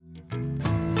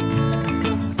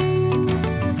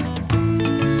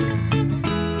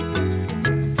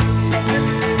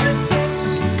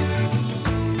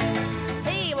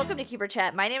Zookeeper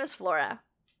Chat. My name is Flora.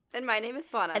 And my name is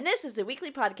Fauna. And this is the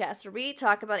weekly podcast where we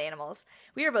talk about animals.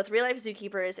 We are both real-life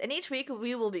zookeepers, and each week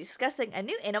we will be discussing a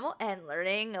new animal and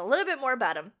learning a little bit more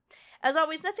about them. As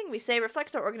always, nothing we say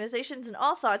reflects our organizations, and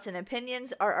all thoughts and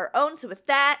opinions are our own. So with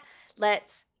that,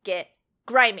 let's get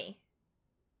grimy.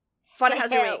 Fauna,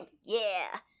 how's your week?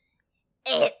 Yeah.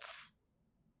 It's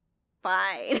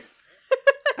fine.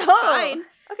 Fine.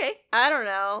 Okay. I don't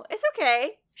know. It's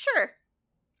okay. Sure.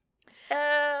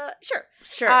 Sure.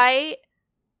 Sure. I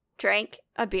drank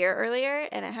a beer earlier,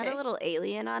 and it had a little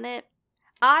alien on it.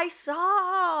 I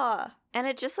saw. And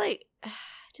it just,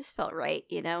 just felt right,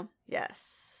 you know?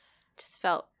 Yes. Just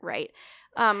felt right.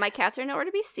 My cats are nowhere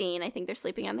to be seen. I think they're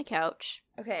sleeping on the couch.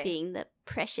 Okay. Being the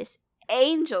precious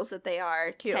angels that they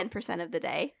are. Cute. 10% of the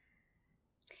day.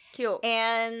 Cute.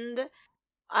 And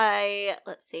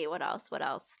let's see, what else?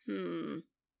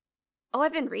 Oh,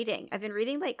 I've been reading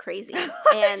like crazy.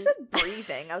 I said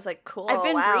breathing. I was like, cool. I've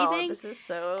been breathing. This is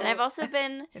so. And I've also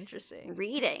been interesting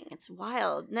reading. It's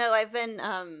wild. No, I've been.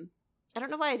 I don't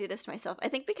know why I do this to myself. I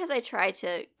think because I try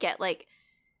to get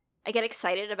I get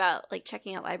excited about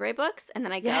checking out library books, and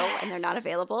then I go and they're not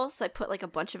available. So I put a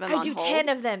bunch of them on hold. I do 10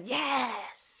 of them.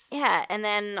 Yes. Yeah, and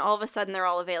then all of a sudden they're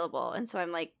all available, and so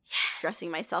I'm stressing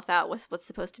myself out with what's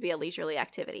supposed to be a leisurely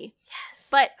activity. Yes.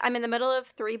 But I'm in the middle of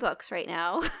 3 books right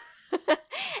now.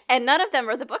 And none of them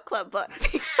are the book club book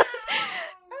because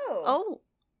oh.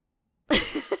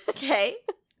 Okay.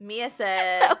 Mia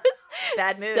said That was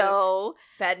bad move. So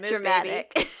bad move,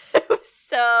 dramatic. baby. It was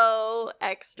so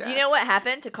extra. Do you know what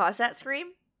happened to cause that scream?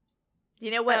 Do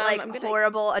you know what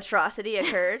horrible atrocity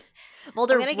occurred?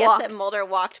 Mulder I'm gonna guess that Mulder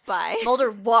walked by.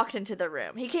 Mulder walked into the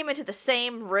room. He came into the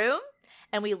same room,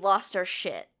 and we lost our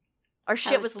shit. Our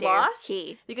shit was lost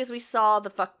because we saw the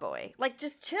fuckboy.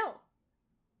 Just chill.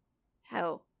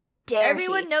 How dare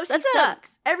Everyone knows he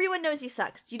sucks. Everyone knows he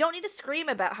sucks. You don't need to scream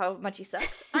about how much he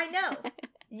sucks. I know.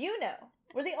 You know.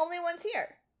 We're the only ones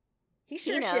here. He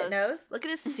sure shit knows. Look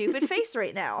at his stupid face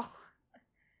right now.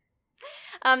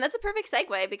 That's a perfect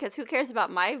segue because who cares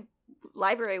about my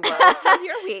library woes? How's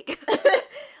your week?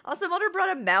 Also, Mulder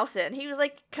brought a mouse in. He was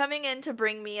coming in to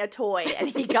bring me a toy, and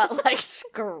he got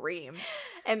screamed.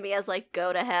 And Mia's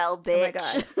go to hell,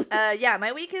 bitch. Oh my god. Yeah,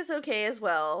 my week is okay as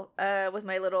well. With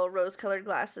my little rose-colored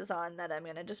glasses on, that I'm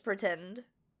gonna just pretend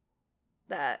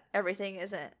that everything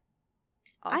isn't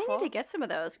awful. I need to get some of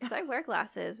those because I wear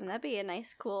glasses, and that'd be a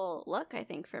nice, cool look, I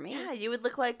think, for me. Yeah, you would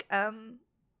look like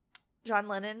John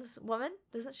Lennon's woman.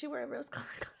 Doesn't she wear rose-colored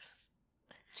glasses?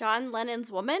 John Lennon's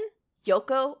woman?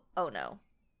 Yoko Ono.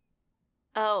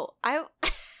 Oh, who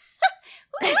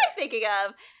am I thinking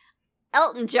of?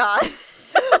 Elton John.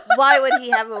 Why would he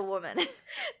have a woman?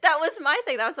 That was my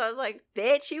thing. That's why I was like,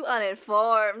 bitch, you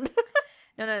uninformed.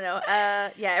 No.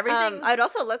 Yeah, everything's... I'd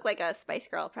also look like a Spice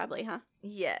Girl, probably, huh?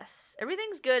 Yes.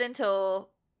 Everything's good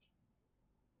until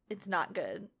it's not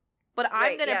good. But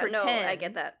I'm going to pretend... No, I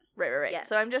get that. Right. Yes.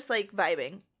 So I'm just,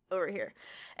 vibing over here.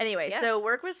 Anyway, So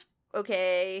work was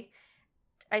okay.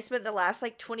 I spent the last,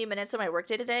 20 minutes of my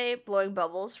workday today blowing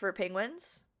bubbles for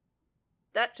penguins.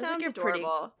 That sounds adorable. Pretty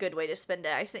good way to spend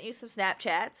it. I sent you some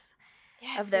Snapchats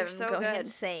of them going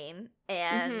insane,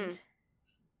 and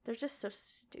they're just so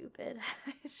stupid.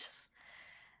 I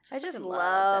just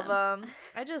love them.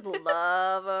 I just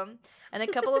love them. And a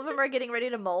couple of them are getting ready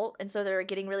to molt, and so they're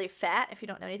getting really fat. If you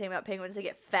don't know anything about penguins, they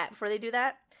get fat before they do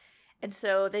that. And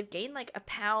so they've gained a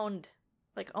pound,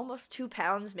 almost 2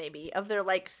 pounds maybe, of their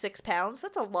 6 pounds.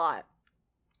 That's a lot.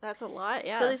 That's a lot,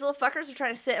 yeah. So these little fuckers are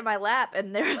trying to sit in my lap,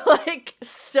 and they're,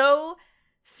 so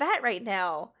fat right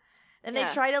now. And they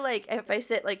try to, if I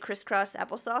sit, crisscross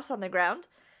applesauce on the ground,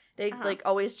 they,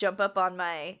 always jump up on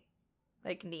my,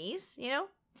 knees, you know?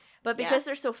 But because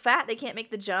they're so fat, they can't make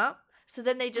the jump. So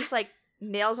then they just,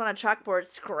 nails on a chalkboard,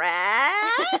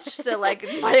 scratch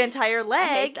my entire leg.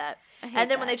 I hate that.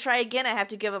 And then when they try again, I have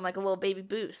to give them, a little baby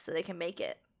boost so they can make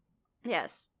it.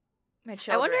 Yes. My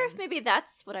children. I wonder if maybe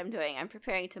that's what I'm doing. I'm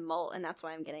preparing to molt, and that's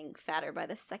why I'm getting fatter by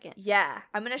the second. Yeah.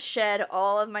 I'm going to shed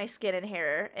all of my skin and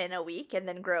hair in a week and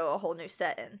then grow a whole new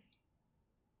set in.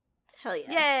 Hell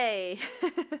yeah. Yay!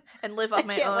 And live off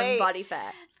my own body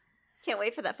fat. Can't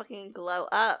wait for that fucking glow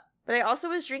up. But I also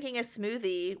was drinking a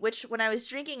smoothie, which when I was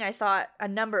drinking, I thought a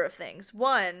number of things.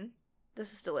 1,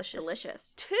 this is delicious.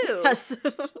 Delicious. 2, yes.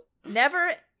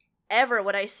 Never, ever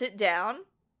would I sit down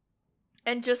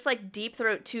and just deep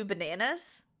throat 2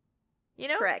 bananas, you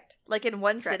know? Correct. In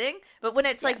one sitting. But when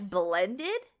it's blended,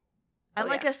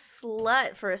 I'm a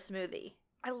slut for a smoothie.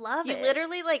 I love it. You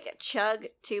literally chug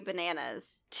 2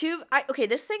 bananas. Okay,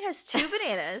 this thing has 2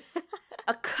 bananas,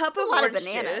 a cup of orange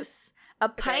juice, a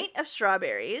pint of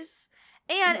strawberries,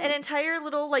 And an entire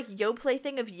little, like, Yoplait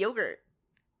thing of yogurt.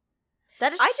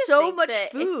 That is so much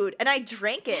food. And I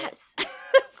drank it. Yes.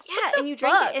 Yeah, and you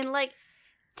drank it in, like,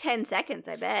 10 seconds,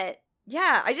 I bet.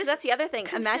 Yeah, that's the other thing.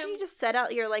 Imagine you just set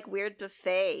out your, like, weird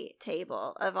buffet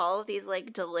table of all of these,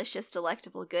 like, delicious,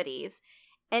 delectable goodies,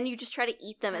 and you just try to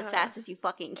eat them as fast as you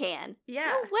fucking can.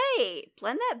 Yeah. No way.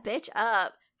 Blend that bitch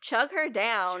up. Chug her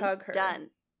down.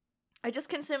 Done. I just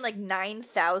consumed, like,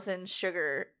 9,000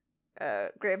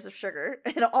 grams of sugar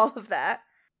and all of that.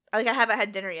 Like, I haven't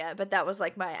had dinner yet, but that was,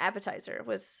 like, my appetizer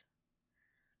was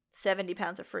 70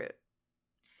 pounds of fruit.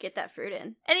 Get that fruit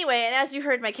in. Anyway, and as you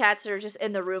heard, my cats are just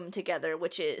in the room together,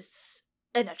 which is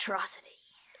an atrocity.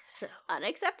 So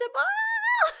unacceptable.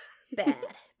 Bad.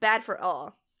 Bad for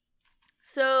all.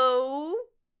 So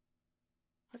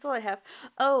that's all I have.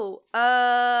 Oh,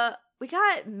 we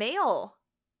got mail.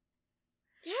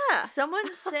 Yeah.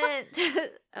 Someone sent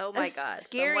oh my god.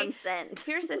 Someone sent.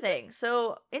 Here's the thing.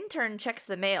 So intern checks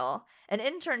the mail, and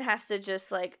intern has to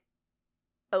just like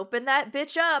open that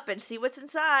bitch up and see what's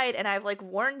inside, and I've like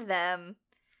warned them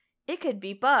it could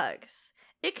be bugs.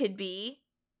 It could be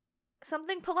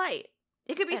something polite.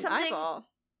 It could be something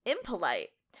impolite.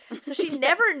 So she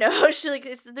never knows. She like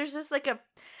there's just like a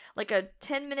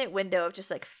 10-minute window of just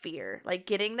like fear. Like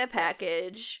getting the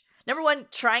package. Number one,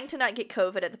 trying to not get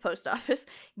COVID at the post office,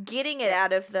 getting it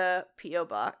out of the P.O.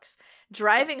 box,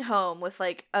 driving home with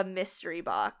like a mystery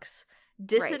box,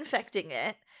 disinfecting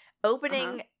it,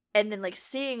 opening and then, like,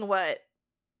 seeing what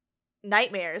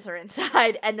nightmares are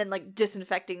inside and then, like,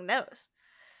 disinfecting those.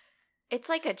 It's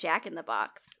like a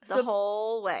Jack-in-the-Box the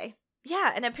whole way.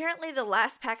 Yeah, and apparently the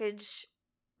last package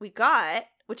we got,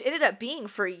 which ended up being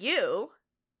for you,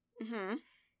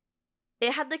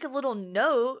 it had, like, a little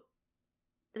note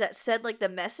that said, like, the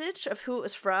message of who it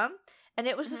was from, and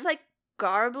it was just, like,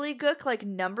 gobbledygook, like,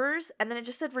 numbers, and then it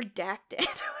just said redacted.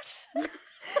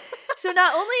 So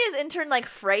not only is intern, like,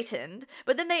 frightened,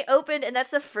 but then they opened, and that's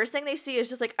the first thing they see is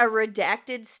just, like, a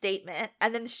redacted statement.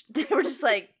 And then they were just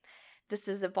like, this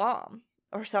is a bomb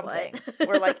or something.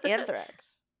 Or, like,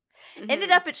 anthrax.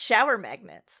 Ended up at shower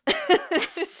magnets.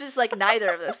 It's just, like, neither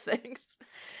of those things.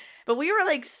 But we were,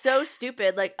 like, so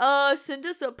stupid. Like, oh, send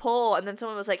us a poll. And then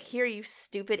someone was like, here, you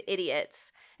stupid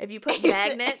idiots. If you put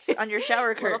magnets on your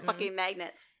shower curtain. Little fucking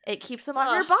magnets. It keeps them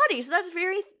on your body. So that's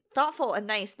very thoughtful and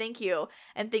nice. Thank you.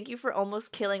 And thank you for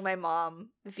almost killing my mom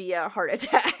via heart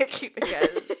attack.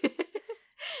 Because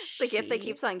the gift that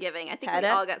keeps on giving. I think we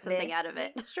all got something out of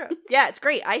it. It's true. Yeah, it's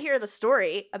great. I hear the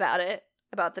story about it,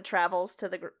 about the travels to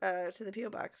the P.O.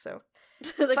 box. So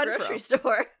to the grocery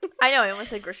store. I know, I almost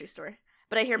said grocery store.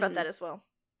 But I hear about that as well.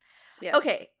 Yes.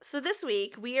 Okay, so this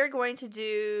week we are going to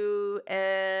do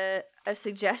a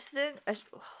suggestion. A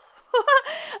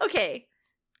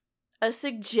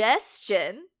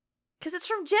suggestion. Because it's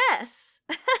from Jess.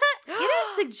 Get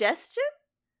a suggestion?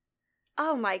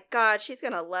 Oh my god, she's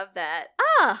going to love that.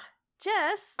 Ah,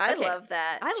 Jess. I love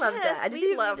that. I love that.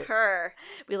 We love her.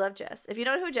 We love Jess. If you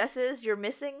don't know who Jess is, you're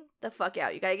missing the fuck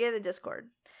out. You got to get in the Discord.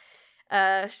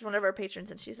 She's one of our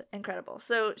patrons and she's incredible.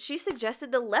 So she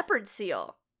suggested the leopard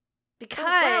seal.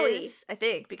 Because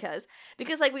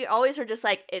like we always are just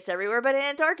like, it's everywhere but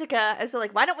Antarctica. And so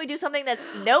like, why don't we do something that's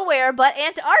nowhere but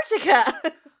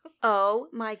Antarctica? Oh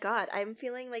my god, I'm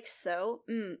feeling like so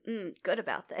good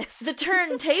about this. The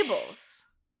turntables.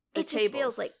 It just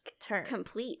feels like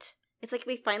complete. It's like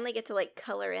we finally get to like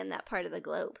color in that part of the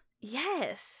globe.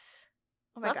 Yes.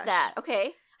 Oh my Love that.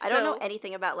 Okay. I don't know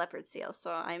anything about leopard seals,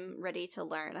 so I'm ready to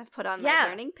learn. I've put on my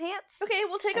learning pants. Okay,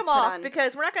 we'll take them off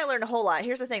because we're not going to learn a whole lot.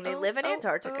 Here's the thing. They live in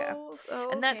Antarctica,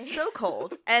 and that's so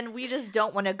cold, and we just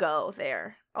don't want to go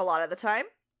there a lot of the time.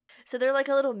 So they're like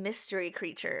a little mystery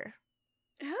creature.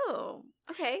 Oh,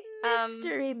 okay.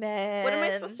 Mystery man. What am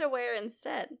I supposed to wear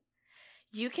instead?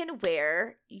 You can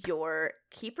wear your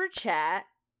Keeper Chat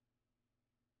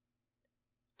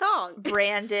thong.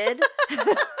 Branded.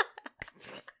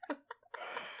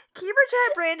 Keeper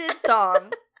Chat branded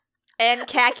thong and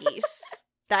khakis.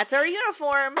 That's our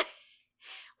uniform.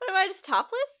 What am I, just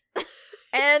topless?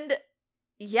 And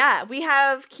yeah, we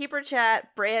have Keeper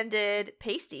Chat branded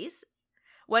pasties.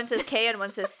 One says K and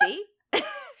one says C.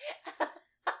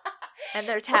 And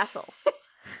they're tassels.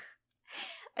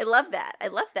 I love that.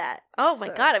 Oh my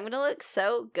god, I'm gonna look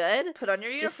so good. Put on your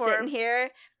uniform. Just sitting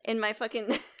here in my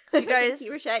fucking you guys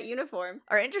Keeper Chat uniform.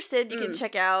 Are interested, you can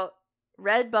check out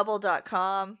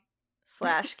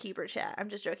redbubble.com/Keeper Chat. I'm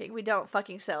just joking. We don't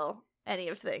fucking sell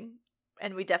anything.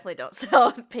 And we definitely don't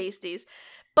sell pasties.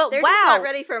 But they're just not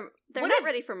ready for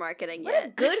ready for marketing yet. What a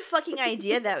good fucking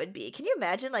idea that would be. Can you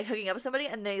imagine like hooking up with somebody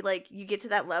and they like you get to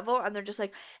that level and they're just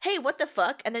like, hey, what the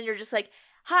fuck? And then you're just like,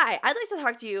 Hi, I'd like to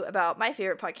talk to you about my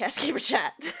favorite podcast, Gamer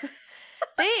Chat.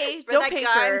 They don't pay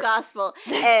for gospel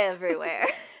everywhere.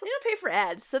 They don't pay for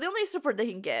ads, so the only support they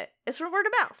can get is from word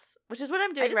of mouth, which is what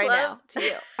I'm doing now to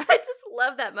you. I just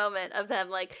love that moment of them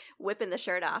like whipping the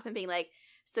shirt off and being like,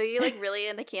 "So you're like really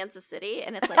into Kansas City?"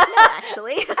 And it's like, "No,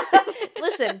 actually."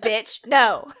 Listen, bitch,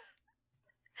 no.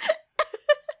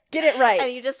 Get it right.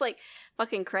 And you just like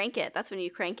fucking crank it. That's when you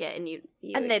crank it and you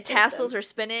and the tassels are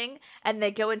spinning and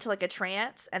they go into like a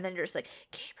trance and then you're just like,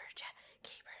 Gamer Chat.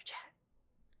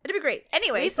 It'd be great.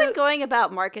 Anyway, we've been going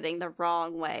about marketing the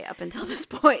wrong way up until this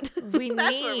point.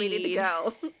 That's where we need to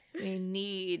go. We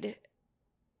need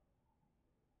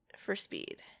for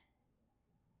speed.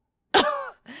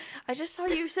 I just saw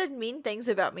you said mean things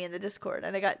about me in the Discord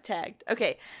and I got tagged.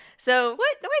 Okay, so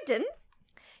what? No, I didn't.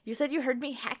 You said you heard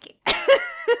me hacking.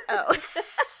 Oh.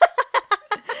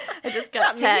 I just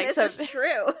got tagged. It's just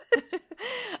true.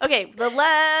 Okay, the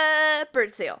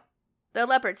leopard seal. The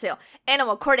leopard seal.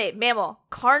 Animal, chordate, mammal,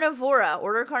 carnivora,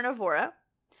 order carnivora.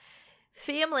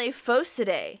 Family,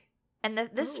 Phocidae. And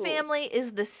this family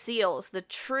is the seals, the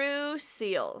true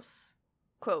seals.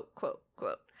 Quote, quote,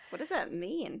 quote. What does that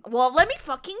mean? Well, let me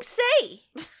fucking say.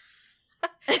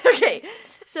 Okay,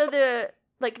 so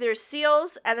there's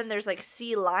seals, and then there's, like,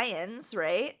 sea lions,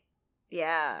 right?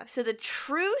 Yeah. So the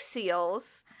true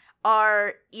seals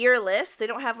are earless. They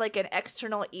don't have, like, an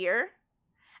external ear.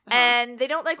 Uh-huh. And they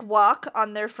don't, like, walk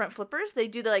on their front flippers. They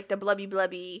do, the blubby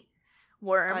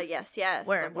worm. Yes.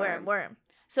 Worm.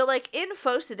 So, like, in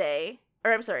Phocidae,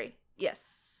 or I'm sorry,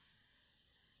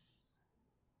 yes.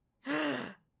 I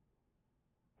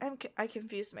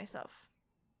confused myself.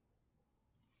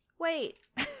 Wait.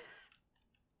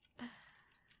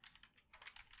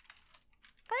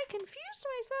 I confused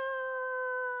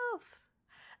myself.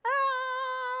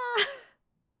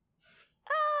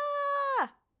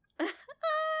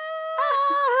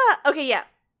 Okay, yeah.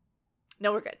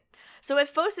 No, we're good. So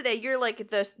at Phocidae, you're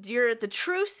the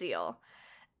true seal.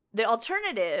 The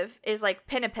alternative is like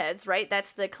pinnipeds, right?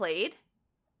 That's the clade.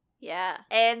 Yeah.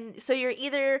 And so you're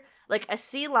either like a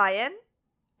sea lion,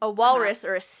 a walrus,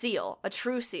 or a seal, a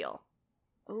true seal.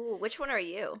 Ooh, which one are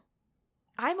you?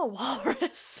 I'm a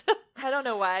walrus. I don't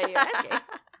know why you're asking.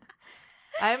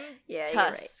 I'm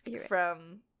Tusk you're right.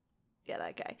 From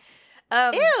that guy.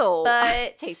 Ew! But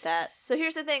I hate that. So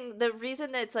here's the thing: the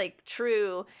reason that it's like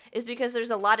true is because there's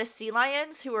a lot of sea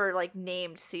lions who are like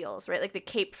named seals, right? Like the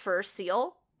Cape Fur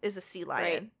seal is a sea lion,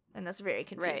 right. And that's very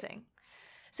confusing. Right.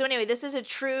 So anyway, this is a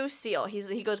true seal.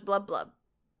 He goes blub blub.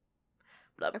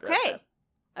 Blub. Okay. Blub, blub.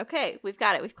 Okay, we've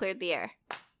got it. We've cleared the air.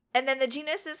 And then the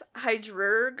genus is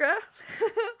Hydrurga.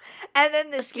 And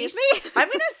then the Excuse me? I'm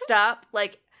gonna stop.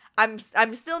 Like I'm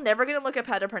still never gonna look up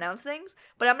how to pronounce things,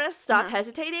 but I'm gonna stop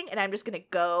hesitating, and I'm just gonna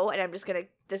go, and I'm just gonna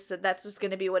that's just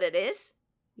gonna be what it is.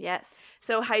 Yes.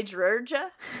 So Hydrurga,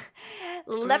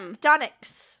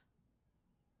 Leptonyx.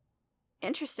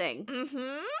 Interesting.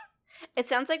 Mm-hmm. It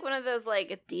sounds like one of those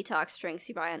like detox drinks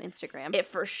you buy on Instagram. It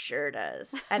for sure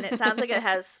does, and it sounds like it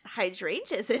has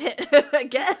hydrangeas in it. I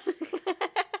guess.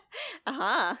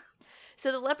 Uh-huh.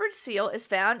 So the leopard seal is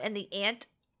found in the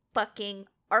ant-fucking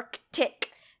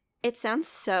Arctic. It sounds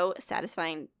so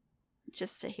satisfying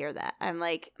just to hear that. I'm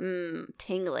like,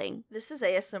 tingling. This is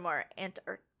ASMR.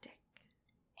 Antarctica.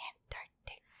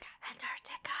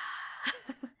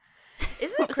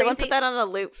 Isn't it crazy? Someone put that on a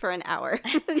loop for an hour.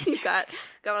 You got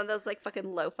one of those like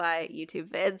fucking lo-fi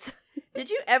YouTube vids. Did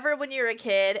you ever, when you were a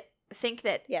kid, think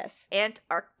that yes,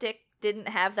 Antarctic didn't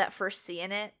have that first C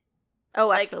in it? Oh,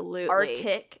 like absolutely.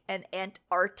 Arctic and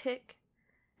Antarctic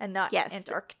and not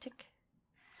Antarctic.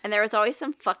 And there was always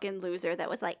some fucking loser that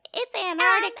was like, it's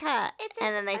Antarctica.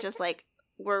 And then they just like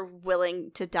were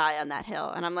willing to die on that hill.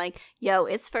 And I'm like, yo,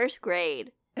 it's first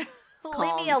grade.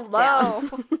 Leave me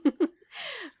alone.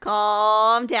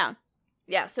 Calm down.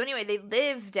 Yeah, so anyway, they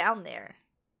live down there.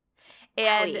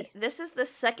 And this is the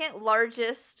second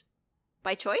largest...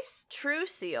 By choice? True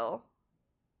seal.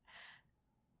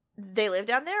 They live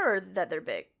down there, or that they're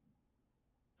big?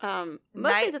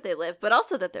 Mostly that they live, but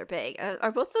also that they're big.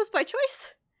 Are both those by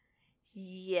choice?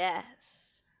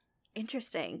 Yes.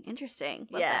 Interesting.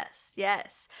 Yes.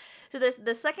 So there's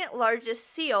the second largest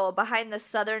seal behind the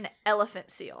southern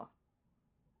elephant seal.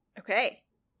 Okay.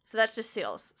 So that's just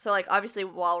seals. So, like, obviously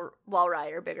walrus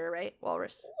are bigger, right?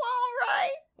 Walrus.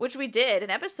 Walrus! Which we did an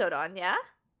episode on, yeah?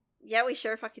 Yeah, we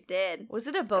sure fucking did. Was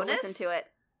it a bonus? Go listen to it.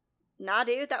 Nah,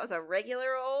 dude, that was a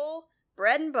regular old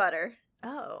bread and butter.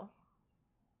 Oh.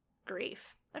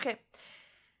 Grief. Okay.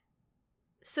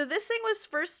 So this thing was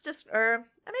first,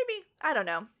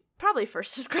 probably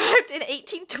first described in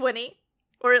 1820,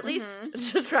 or at least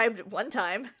described one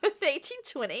time, in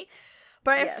 1820,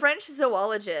 by a French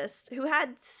zoologist who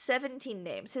had 17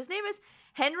 names. His name is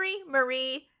Henry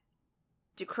Marie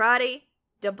Ducrotty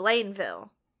de Blainville.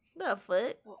 The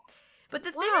foot. But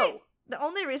the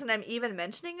only reason I'm even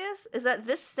mentioning this is that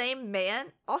this same man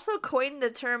also coined the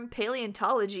term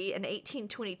paleontology in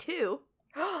 1822,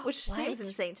 which seems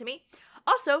insane to me.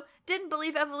 Also, didn't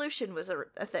believe evolution was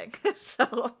a thing.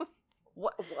 So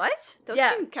what? Those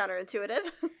seem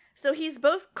counterintuitive. So he's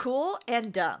both cool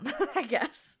and dumb, I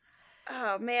guess.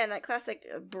 Oh man, that classic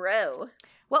bro.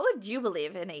 What would you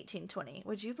believe in 1820?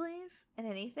 Would you believe in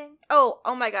anything? Oh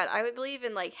my god, I would believe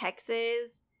in like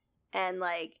hexes and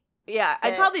like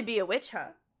I'd probably be a witch,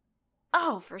 huh?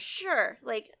 Oh, for sure.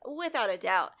 Like without a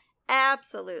doubt.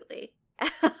 Absolutely.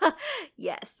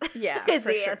 Yes. Yeah. Is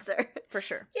the answer. For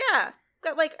sure. Yeah.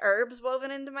 Got like herbs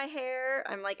woven into my hair.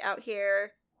 I'm like out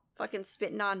here fucking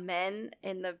spitting on men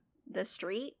in the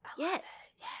street.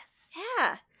 Yes.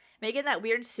 Yeah. Making that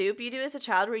weird soup you do as a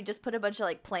child where you just put a bunch of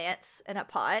like plants in a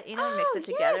pot, and mix it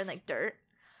together in like dirt.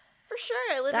 For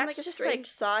sure. I live in like a strange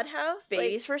sod house.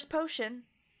 Baby's first potion.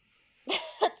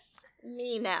 That's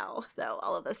me now, though.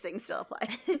 All of those things still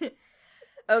apply.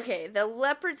 Okay, the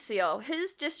leopard seal,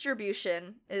 his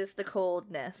distribution is the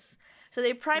coldness. So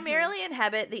they primarily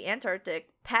inhabit the Antarctic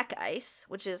pack ice,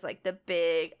 which is like the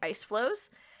big ice flows,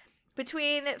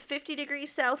 between 50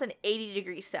 degrees south and 80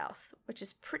 degrees south, which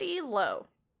is pretty low.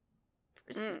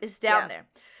 It's down there.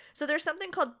 So there's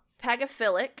something called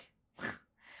pagophilic,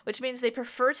 which means they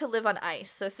prefer to live on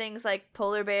ice. So things like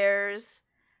polar bears,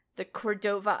 the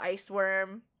Cordova ice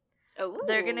worm,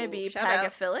 they're going to be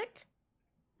pagophilic.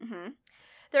 Mm-hmm.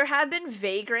 There have been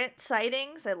vagrant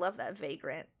sightings. I love that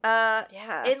vagrant.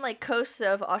 In like coasts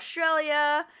of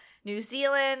Australia, New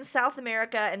Zealand, South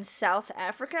America, and South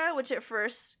Africa, which at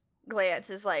first glance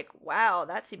is like, wow,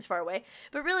 that seems far away.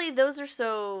 But really, those are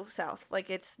so south. Like,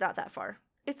 it's not that far.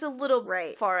 It's a little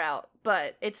far out,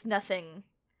 but it's nothing.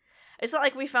 It's not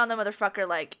like we found the motherfucker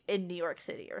like in New York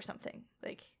City or something.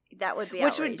 Like that would be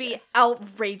which would be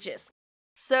outrageous.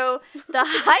 So the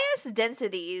highest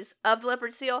densities of the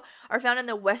leopard seal are found in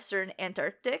the western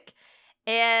Antarctic,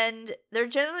 and they're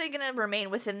generally going to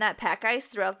remain within that pack ice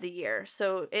throughout the year.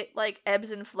 So it like ebbs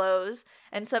and flows,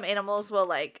 and some animals will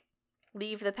like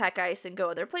leave the pack ice and go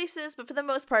other places, but for the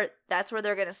most part, that's where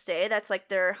they're going to stay. That's like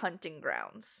their hunting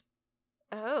grounds.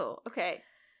 Oh, okay.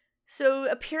 So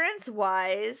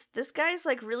appearance-wise, this guy's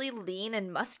like really lean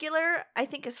and muscular, I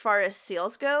think, as far as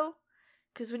seals go.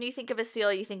 Because when you think of a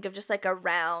seal, you think of just like a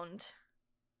round.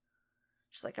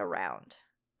 Just like a round.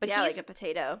 But yeah, like a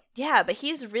potato. Yeah, but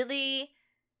he's really,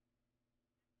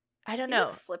 I don't know.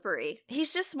 Slippery.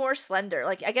 He's just more slender.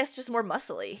 Like, I guess just more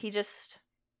muscly. He just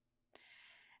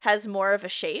has more of a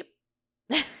shape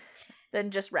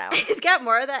than just round. He's got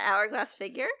more of that hourglass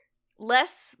figure.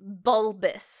 Less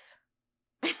bulbous,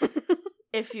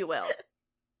 if you will.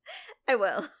 I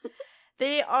will.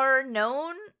 They are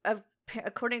known,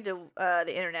 according to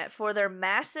the internet, for their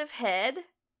massive head,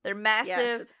 their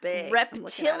massive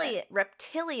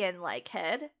reptilian-like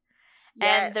head,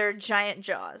 and their giant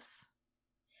jaws.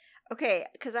 Okay,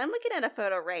 because I'm looking at a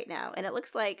photo right now, and it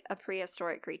looks like a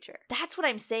prehistoric creature. That's what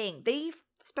I'm saying.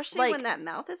 Especially when that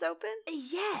mouth is open?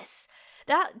 Yes.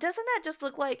 Doesn't that just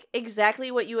look like exactly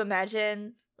what you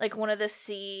imagine, like, one of the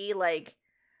sea, like,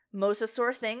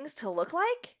 mosasaur things to look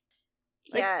like?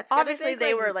 Yeah, it's obviously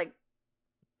they were, like,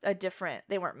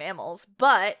 they weren't mammals,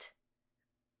 but,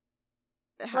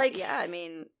 like, yeah, I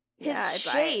mean, his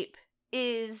shape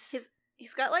is...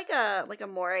 He's got, like a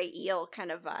moray eel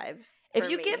kind of vibe. If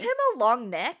you give him a long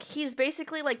neck, he's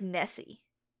basically like Nessie.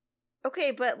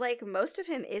 Okay, but, like, most of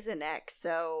him is a neck,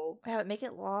 so... Yeah, but make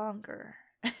it longer.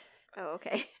 Oh,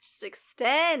 okay. Just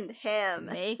extend him.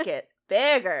 Make it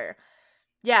bigger.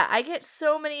 Yeah, I get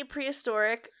so many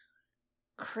prehistoric,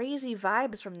 crazy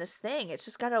vibes from this thing. It's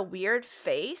just got a weird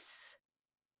face.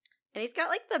 And he's got,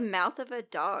 like, the mouth of a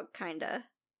dog, kinda.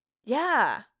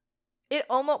 Yeah. It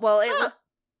almost... Well,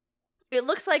 it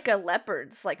looks like a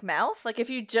leopard's, like, mouth. Like, if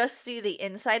you just see the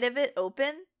inside of it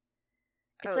open...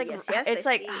 It's it's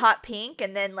like hot pink,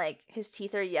 and then like his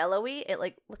teeth are yellowy. It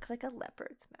like looks like a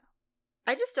leopard's mouth.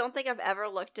 I just don't think I've ever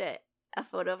looked at a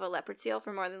photo of a leopard seal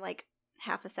for more than like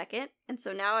half a second, and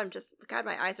so now I'm just, God,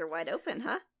 my eyes are wide open,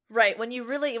 huh? Right. When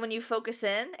you focus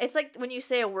in, it's like when you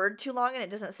say a word too long and it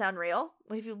doesn't sound real.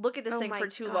 If you look at this thing for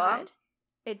too long,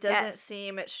 it doesn't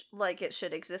seem like it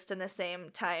should exist in the same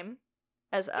time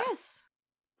as us. Yes.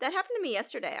 That happened to me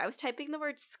yesterday. I was typing the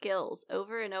word skills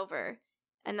over and over.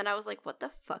 And then I was like, what the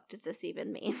fuck does this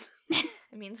even mean? It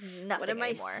means nothing anymore. What am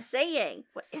I saying?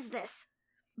 What is this?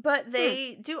 But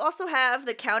they do also have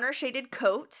the counter-shaded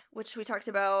coat, which we talked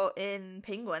about in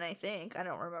Penguin, I think. I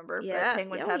don't remember, but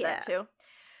penguins have that too.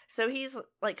 So he's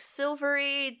like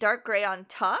silvery, dark gray on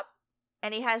top,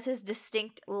 and he has his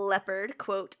distinct leopard,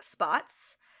 quote,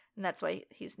 spots, and that's why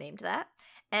he's named that.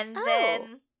 And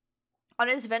then on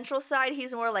his ventral side,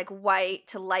 he's more like white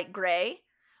to light gray,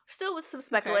 still with some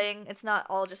speckling. Okay. It's not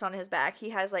all just on his back.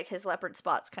 He has like his leopard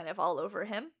spots kind of all over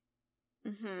him.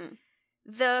 Mm-hmm.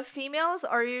 The females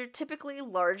are typically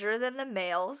larger than the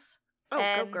males. Oh,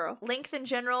 and go girl. Length in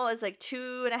general is like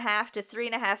 2.5 to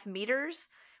 3.5 meters,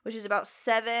 which is about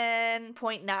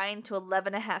 7.9 to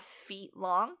 11.5 feet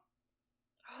long.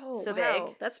 Oh, so wow.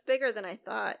 Big. That's bigger than I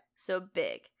thought. So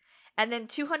big. And then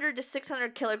 200 to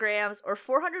 600 kilograms, or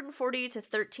 440 to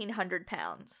 1,300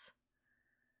 pounds.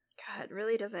 God, it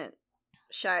really doesn't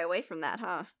shy away from that,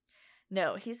 huh?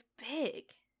 No, he's big.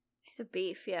 He's a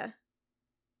beef, yeah.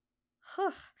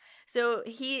 So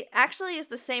he actually is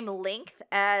the same length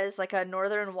as like a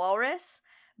northern walrus,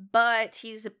 but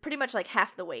he's pretty much like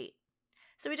half the weight.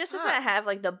 So he just doesn't have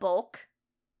like the bulk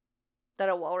that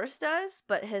a walrus does,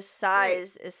 but his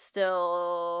size is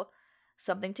still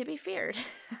something to be feared.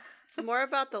 It's more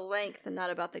about the length and not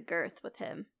about the girth with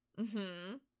him.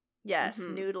 Mm-hmm. Yes,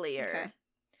 noodlier. Okay.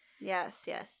 Yes,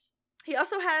 yes. He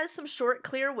also has some short,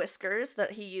 clear whiskers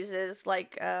that he uses,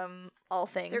 like all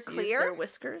things. They're clear? Use their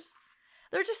whiskers.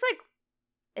 They're just like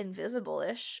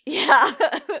invisible-ish. Yeah.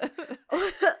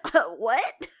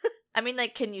 What? I mean,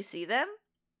 like, can you see them?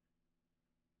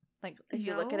 Like, if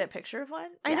you look at a picture of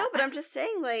one? I know, but I'm just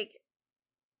saying, like,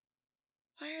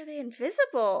 why are they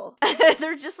invisible?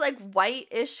 They're just like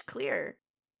white-ish clear.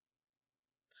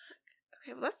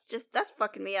 Okay, well that's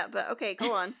fucking me up, but okay,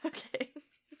 go on. Okay.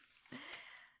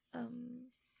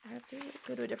 I have to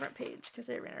go to a different page because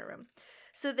I ran out of room.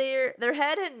 So their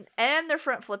head and their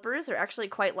front flippers are actually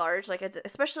quite large, like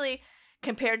especially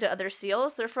compared to other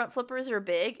seals. Their front flippers are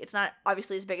big. It's not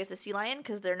obviously as big as a sea lion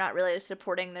because they're not really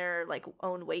supporting their like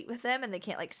own weight with them, and they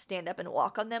can't like stand up and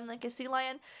walk on them like a sea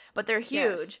lion. But they're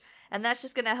huge, and that's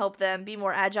just going to help them be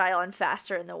more agile and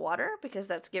faster in the water because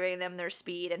that's giving them their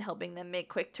speed and helping them make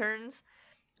quick turns,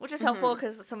 which is helpful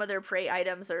because some of their prey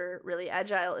items are really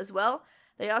agile as well.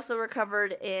 They also are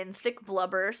covered in thick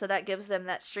blubber, so that gives them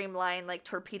that streamlined, like,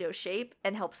 torpedo shape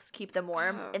and helps keep them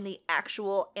warm in the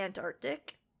actual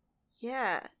Antarctic.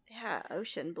 Yeah,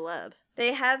 ocean blub.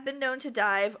 They have been known to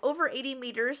dive over 80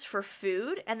 meters for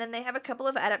food, and then they have a couple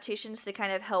of adaptations to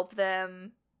kind of help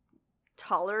them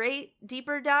tolerate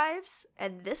deeper dives,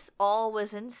 and this all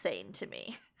was insane to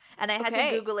me. And I had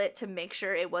to Google it to make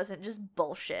sure it wasn't just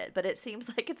bullshit, but it seems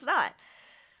like it's not.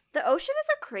 The ocean is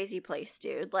a crazy place,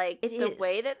 dude. Like, the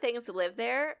way that things live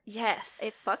there, yes,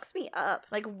 it fucks me up.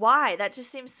 Like, why? That just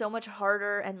seems so much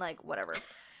harder and, like, whatever.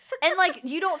 And, like,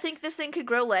 you don't think this thing could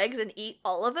grow legs and eat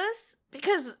all of us?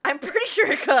 Because I'm pretty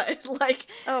sure it could. Like,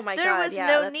 oh my God, there was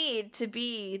no need to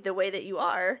be the way that you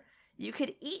are. You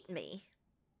could eat me.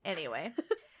 Anyway.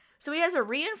 So he has a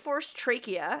reinforced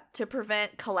trachea to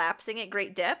prevent collapsing at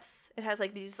great depths. It has,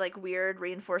 like, these, like, weird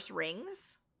reinforced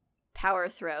rings. Power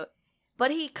throat. But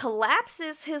he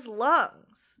collapses his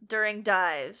lungs during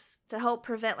dives to help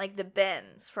prevent, like, the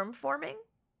bends from forming.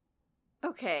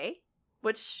 Okay.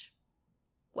 Which,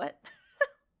 what?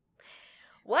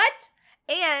 What?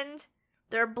 And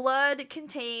their blood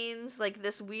contains, like,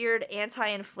 this weird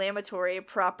anti-inflammatory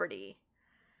property.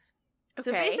 Okay.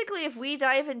 So basically, if we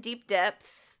dive in deep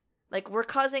depths, like, we're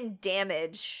causing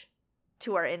damage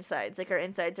to our insides. Like, our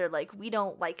insides are like, we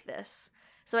don't like this.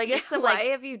 So I guess some, why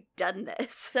have you done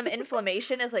this? Some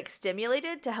inflammation is, like,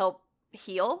 stimulated to help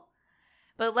heal.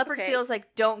 But leopard seals,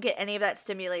 like, don't get any of that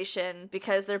stimulation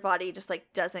because their body just,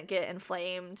 like, doesn't get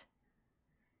inflamed.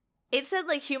 It said,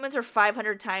 like, humans are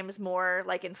 500 times more,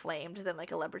 like, inflamed than,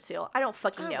 like, a leopard seal. I don't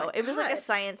fucking know. It was, like, a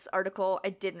science article. I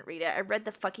didn't read it. I read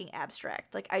the fucking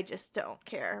abstract. Like, I just don't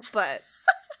care. But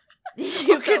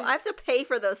I have to pay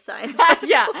for those science articles.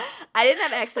 Yeah. I didn't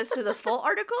have access to the full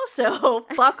article, so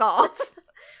fuck off.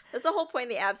 That's the whole point of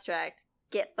the abstract.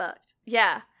 Get fucked.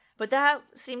 Yeah. But that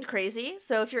seemed crazy.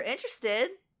 So if you're interested,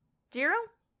 do your own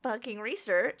fucking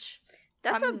research.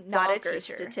 That's a bonkers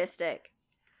statistic.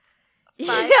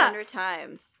 500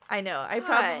 times. I know. I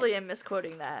probably am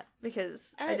misquoting that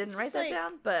because I didn't write that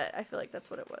down, but I feel like that's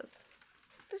what it was.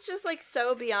 It's just, like,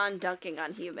 so beyond dunking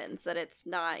on humans that it's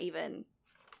not even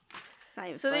so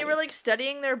funny. They were, like,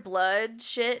 studying their blood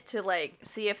shit to, like,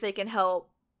 see if they can help,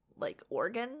 like,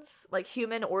 organs, like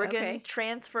human organ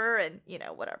transfer and, you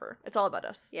know, whatever. It's all about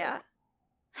us. Yeah.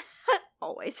 So.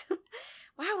 Always.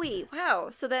 Wow.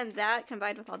 So then that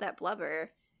combined with all that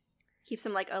blubber keeps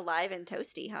them, like, alive and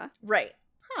toasty, huh? Right.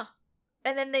 Huh.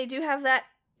 And then they do have that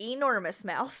enormous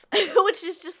mouth, which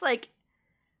is just like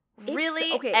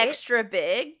really extra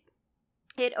big.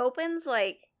 It opens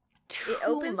like too it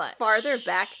opens much. Farther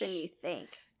back than you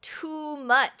think. Too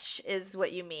much is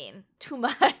what you mean. Too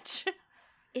much.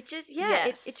 It just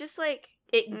it just like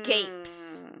it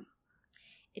gapes.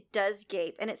 It does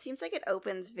gape, and it seems like it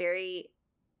opens very.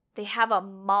 They have a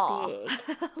maw, big.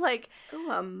 Like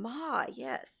a maw,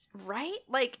 yes, right.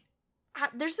 Like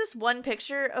there's this one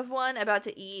picture of one about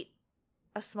to eat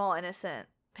a small innocent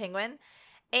penguin,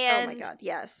 and oh my god,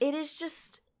 yes, it is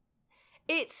just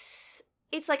it's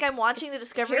like I'm watching the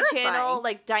Discovery terrifying. Channel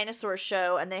like dinosaur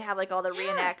show, and they have like all the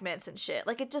reenactments and shit.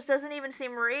 Like it just doesn't even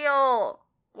seem real.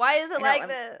 Why is it like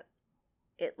this?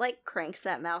 It like cranks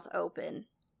that mouth open.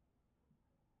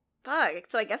 Fuck.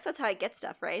 So I guess that's how I get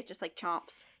stuff, right? Just like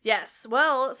chomps. Yes.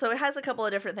 Well, so it has a couple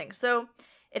of different things. So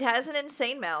it has an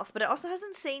insane mouth, but it also has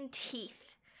insane teeth.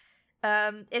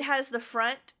 It has the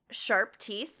front sharp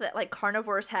teeth that like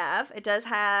carnivores have. It does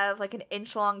have like an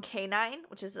inch long canine,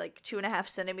 which is like 2.5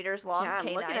 centimeters long. Yeah, I'm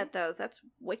canine, looking at those. That's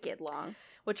wicked long.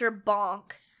 Which are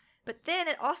bonk. But then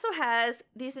it also has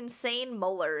these insane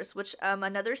molars, which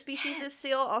another species of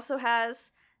seal also has.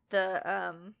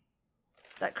 The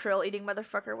that krill eating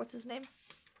motherfucker. What's his name?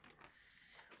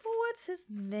 What's his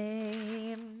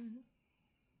name?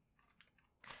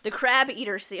 The crab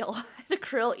eater seal. The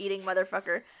krill eating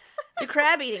motherfucker. The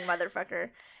crab eating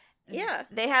motherfucker. Yeah.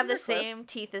 They have the same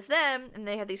teeth as them, and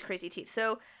they have these crazy teeth.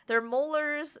 So their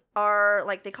molars are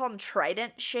like, they call them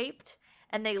trident shaped,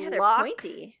 and they lock.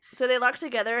 Pointy. So they lock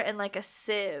together in like a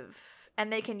sieve,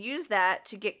 and they can use that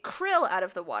to get krill out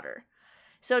of the water.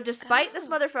 So despite this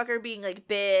motherfucker being like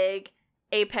big,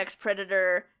 apex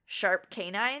predator, sharp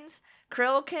canines,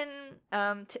 krill can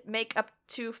make up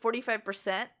to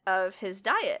 45% of his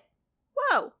diet.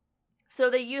 Whoa. So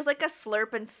they use like a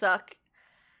slurp and suck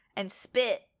and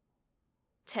spit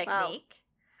technique.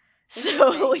 Wow.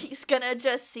 So he's gonna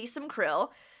just see some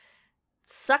krill,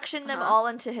 suction them all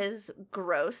into his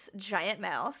gross giant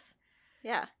mouth.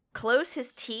 Yeah. Close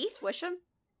his teeth. Swish them.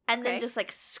 And then just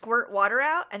like squirt water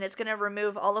out, and it's gonna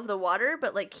remove all of the water,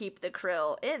 but like keep the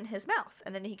krill in his mouth,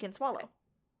 and then he can swallow.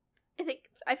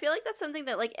 I feel like that's something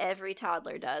that like every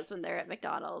toddler does when they're at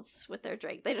McDonald's with their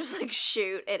drink. They just like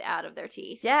shoot it out of their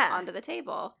teeth onto the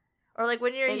table. Or like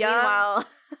when you're young. Meanwhile,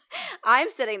 I'm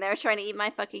sitting there trying to eat my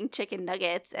fucking chicken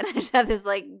nuggets, and I just have this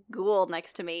like ghoul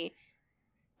next to me,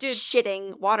 dude,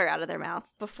 shitting water out of their mouth.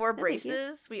 Before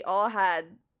braces, we all had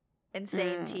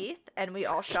insane teeth, and we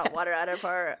all shot water out of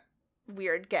our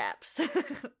weird gaps.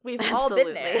 We've all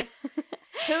been there.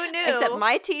 Who knew? Except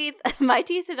my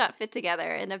teeth did not fit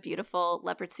together in a beautiful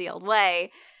leopard sealed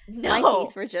way. No. My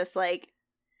teeth were just like,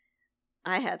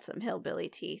 I had some hillbilly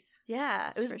teeth.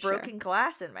 Yeah, it was broken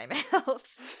glass in my mouth.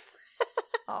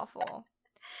 Awful.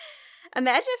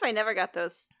 Imagine if I never got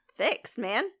those fixed,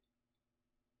 man.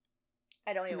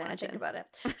 I don't even want to think about it.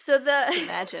 So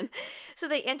imagine. So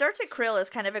the Antarctic krill is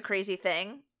kind of a crazy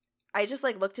thing. I just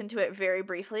like looked into it very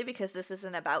briefly because this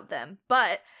isn't about them,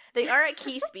 but they are a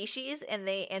key species in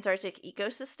the Antarctic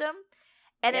ecosystem.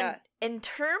 And in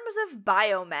terms of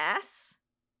biomass,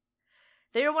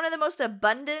 they are one of the most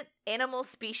abundant animal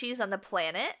species on the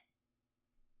planet.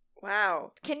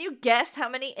 Wow. Can you guess how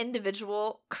many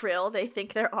individual krill they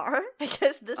think there are?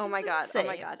 Because this is insane. Oh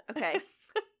my god. Okay.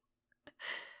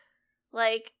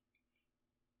 Like,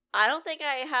 I don't think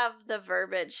I have the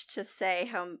verbiage to say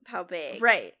how big.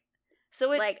 Right.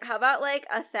 So it's like, how about like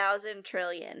 1,000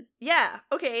 trillion? Yeah.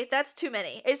 Okay, that's too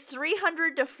many. It's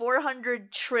 300 to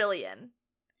 400 trillion.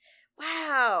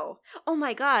 Wow. Oh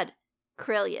my god.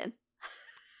 Krillion.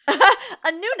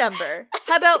 A new number.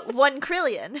 How about 1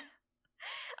 krillion?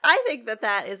 I think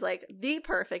that is like the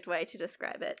perfect way to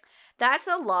describe it. That's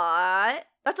a lot.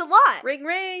 That's a lot. Ring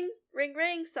ring. Ring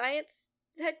ring. Science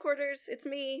headquarters. It's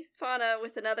me, Fauna,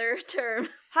 with another term.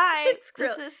 Hi,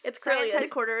 this is it's Science Krillion.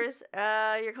 Headquarters.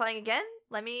 You're calling again?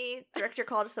 Let me direct your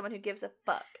call to someone who gives a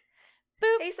fuck.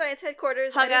 Boop. Hey, Science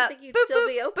Headquarters. Hung I didn't up. think you'd Boop, still boop,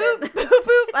 be open. Boop, boop,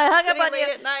 boop. I hung up on late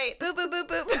you. At night. Boop, boop, boop,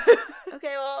 boop.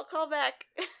 Okay, well, I'll call back.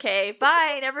 Okay,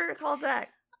 bye. Never call back.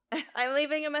 I'm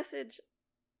leaving a message.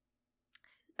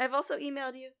 I've also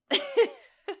emailed you.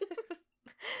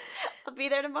 I'll be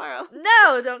there tomorrow.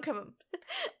 No, don't come.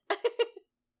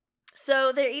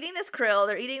 So they're eating this krill.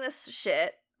 They're eating this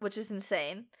shit, which is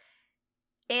insane.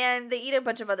 And they eat a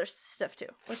bunch of other stuff too,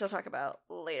 which I'll talk about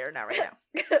later, not right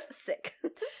now. Sick.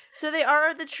 So they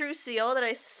are the true seal that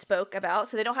I spoke about.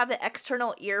 So they don't have the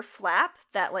external ear flap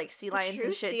that like sea lions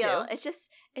and shit seal. do. It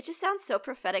just sounds so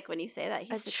prophetic when you say that.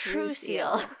 He's the true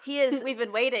seal. He is. We've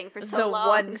been waiting for so the long.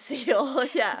 one seal.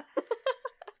 Yeah.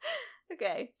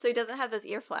 Okay, so he doesn't have those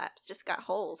ear flaps. Just got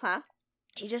holes, huh?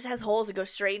 he just has holes that go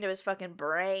straight into his fucking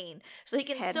brain. So he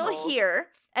can Head still holes. hear,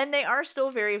 and they are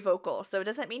still very vocal. So it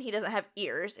doesn't mean he doesn't have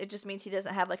ears. It just means he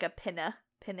doesn't have like a pinna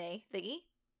thingy.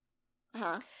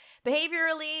 Uh-huh.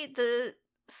 Behaviorally, the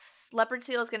leopard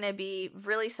seal is going to be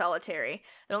really solitary.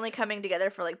 They're only coming together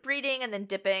for like breeding and then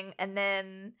dipping, and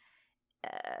then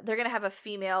they're going to have a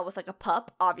female with like a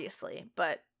pup, obviously.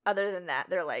 But other than that,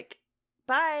 they're like,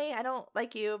 bye, I don't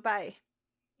like you, bye.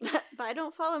 Bye,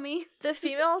 don't follow me. The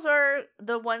females are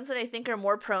the ones that I think are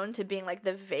more prone to being like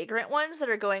the vagrant ones that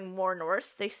are going more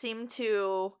north. They seem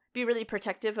to be really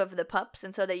protective of the pups,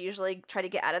 and so they usually try to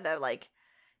get out of the like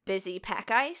busy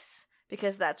pack ice,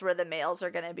 because that's where the males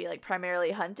are going to be like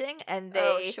primarily hunting, and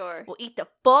they will eat the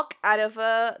fuck out of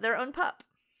their own pup.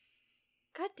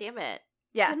 God damn it.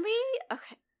 Yeah. Can we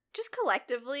just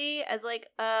collectively, as like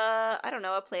I don't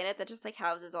know, a planet that just like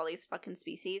houses all these fucking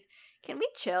species, can we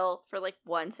chill for like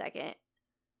 1 second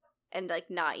and like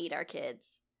not eat our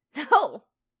kids? No.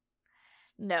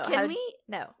 Can we?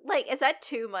 No. Like, is that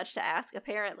too much to ask?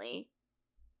 Apparently.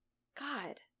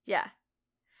 God. Yeah.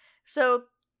 So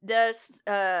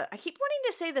I keep wanting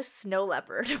to say the snow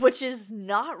leopard, which is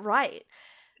not right.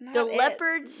 The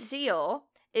leopard seal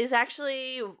is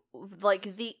actually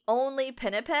like the only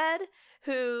pinniped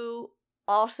who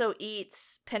also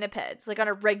eats pinnipeds like on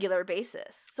a regular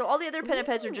basis. So all the other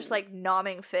pinnipeds are just like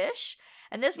nomming fish,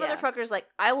 and this motherfucker's like,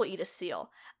 I will eat a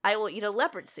seal. I will eat a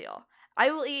leopard seal.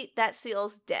 I will eat that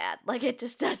seal's dad. Like, it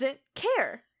just doesn't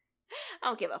care. I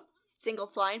don't give a single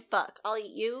flying fuck. I'll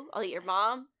eat you. I'll eat your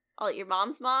mom. I'll eat your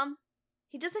mom's mom.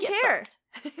 He doesn't care.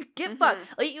 Get fucked.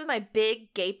 I'll eat you with my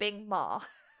big gaping maw.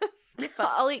 Get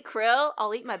fucked. I'll eat krill.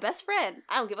 I'll eat my best friend.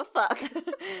 I don't give a fuck.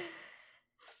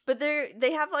 But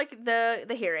they have like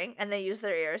the hearing, and they use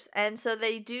their ears, and so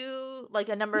they do like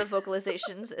a number of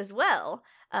vocalizations as well.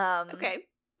 Okay.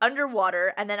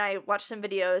 Underwater, and then I watched some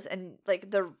videos, and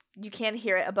like you can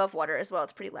hear it above water as well.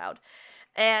 It's pretty loud.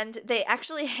 And they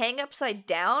actually hang upside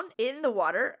down in the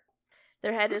water.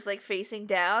 Their head is like facing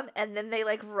down, and then they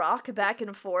like rock back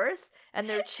and forth, and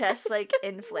their chest like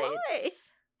inflates. Why?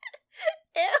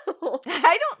 Ew.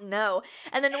 I don't know.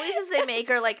 And the noises they make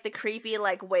are like the creepy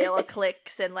like whale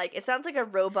clicks, and like it sounds like a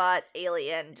robot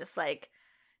alien just like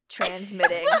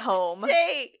transmitting home.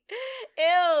 Sake.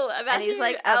 Ew. And he's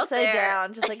like upside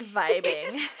down, just like vibing.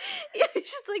 He's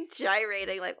just like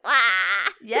gyrating, like wah.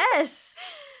 Yes.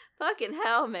 Fucking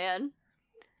hell, man.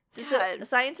 So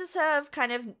scientists have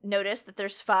kind of noticed that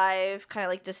there's 5 kind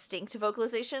of like distinct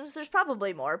vocalizations. There's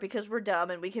probably more because we're dumb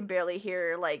and we can barely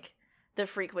hear like the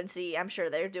frequency. I'm sure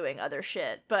they're doing other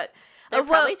shit, but they're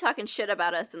probably talking shit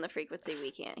about us in the frequency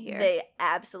we can't hear. They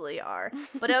absolutely are.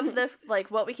 But of the like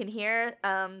what we can hear,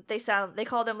 they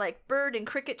call them like bird and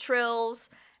cricket trills.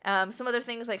 Some other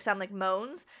things like sound like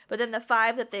moans, but then the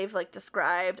 5 that they've like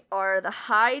described are the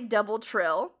high double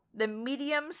trill, the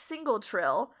medium single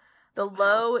trill, the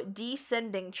low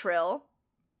descending trill,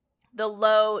 the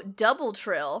low double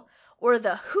trill, or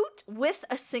the hoot with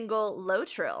a single low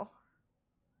trill.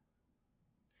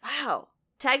 Wow.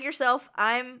 Tag yourself.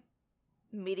 I'm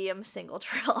medium single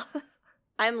trill.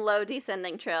 I'm low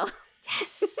descending trill.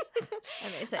 Yes.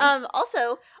 Amazing.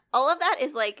 Also, all of that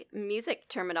is like music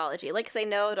terminology. Like, 'cause I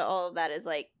know that all of that is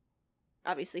like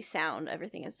obviously sound.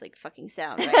 Everything is like fucking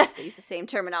sound, right? So they use the same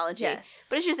terminology. Yes.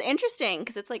 But it's just interesting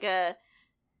because it's like a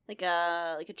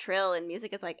trill, and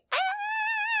music is like, ah!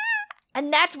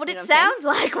 And that's what it sounds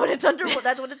like when it's underwater.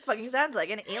 That's what it fucking sounds like.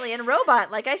 An alien robot,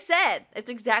 like I said. It's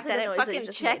exactly the noise that it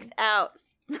just checks made. out.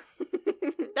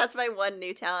 That's my one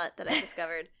new talent that I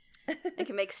discovered. I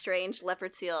can make strange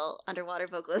leopard seal underwater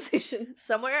vocalizations.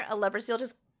 Somewhere, a leopard seal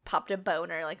just popped a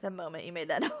boner like the moment you made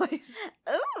that noise.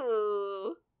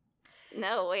 Ooh.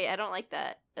 No, wait, I don't like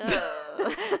that.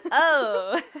 Oh.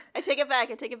 Oh. I take it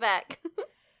back.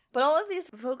 But all of these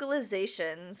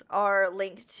vocalizations are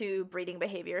linked to breeding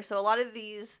behavior. So a lot of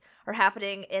these are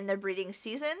happening in the breeding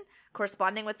season,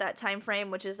 corresponding with that time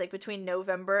frame, which is like between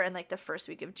November and like the first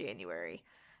week of January.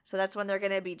 So that's when they're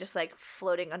going to be just like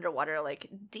floating underwater like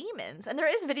demons. And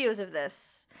there is videos of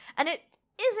this. And it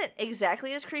isn't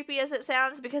exactly as creepy as it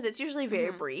sounds because it's usually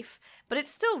very brief, but it's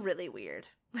still really weird.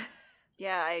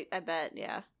 Yeah, I bet,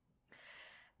 yeah.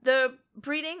 The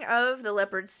breeding of the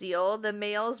leopard seal, the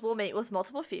males will mate with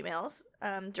multiple females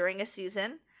during a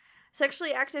season.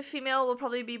 Sexually active female will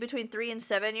probably be between 3 and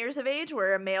 7 years of age,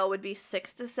 where a male would be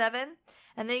 6 to 7.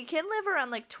 And they can live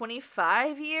around like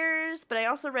 25 years, but I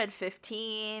also read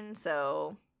 15,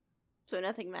 so... So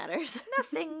nothing matters.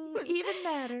 Nothing even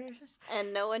matters.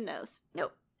 And no one knows.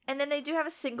 Nope. And then they do have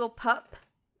a single pup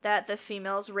that the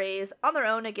females raise on their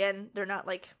own. Again, they're not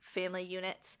like family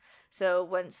units. So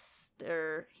once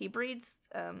he breeds,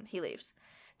 he leaves.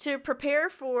 To prepare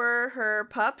for her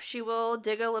pup, she will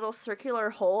dig a little circular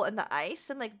hole in the ice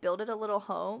and like build it a little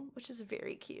home, which is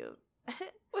very cute.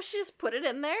 Well, she just put it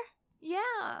in there?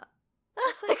 Yeah.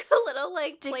 It's like a little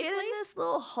like dig play it place? in this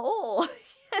little hole.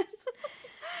 Yes.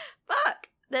 Fuck.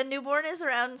 The newborn is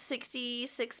around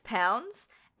 66 pounds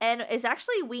and is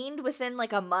actually weaned within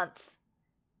like a month.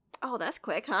 Oh, that's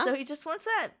quick, huh? So he just wants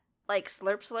that like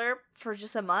slurp for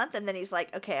just a month, and then he's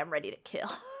like, okay, I'm ready to kill.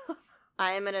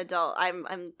 I am an adult. I'm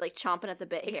like chomping at the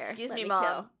bit here. Excuse me, Mom.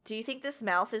 Kill. Do you think this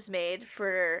mouth is made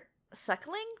for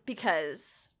suckling?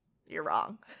 Because you're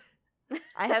wrong.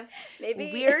 I have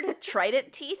maybe weird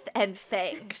trident teeth and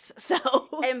fangs. So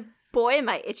and boy, am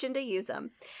I itching to use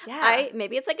them. Yeah.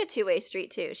 Maybe it's like a two-way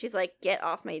street too. She's like, get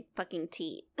off my fucking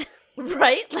teeth.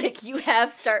 Right? Like you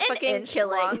have start fucking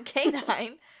killing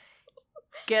canine.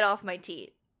 Get off my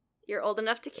teeth. You're old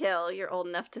enough to kill. You're old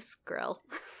enough to skrill.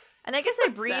 And I guess I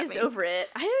breezed over it.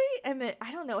 I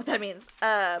don't know what that means.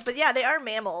 But yeah, they are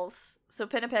mammals. So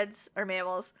pinnipeds are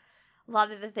mammals. A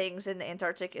lot of the things in the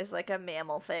Antarctic is like a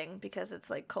mammal thing because it's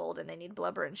like cold and they need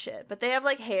blubber and shit. But they have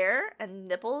like hair and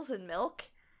nipples and milk,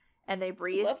 and they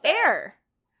breathe air.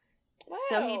 Wow.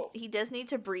 So he does need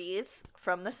to breathe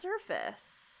from the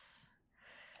surface.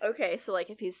 Okay, so like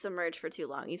if he's submerged for too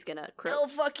long, he's gonna croak. He'll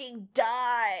fucking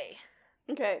die.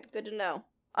 Okay, good to know.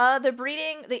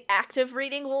 The active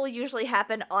breeding will usually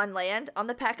happen on land on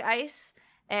the pack ice,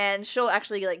 and she'll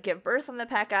actually like give birth on the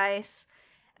pack ice.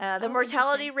 The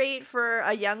mortality rate for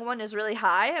a young one is really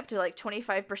high, up to like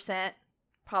 25%,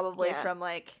 probably from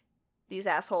like these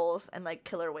assholes and like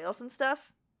killer whales and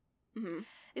stuff. Mm-hmm.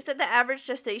 They said the average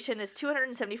gestation is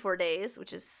 274 days,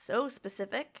 which is so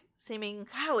specific, seeming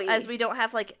as we don't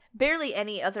have like barely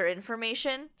any other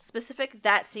information specific.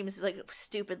 That seems like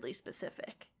stupidly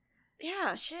specific.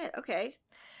 Yeah, shit. Okay.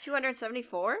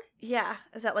 274? Yeah.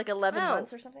 Is that like 11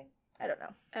 months or something? I don't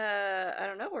know. I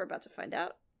don't know. We're about to find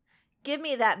out. Give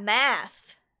me that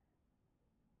math.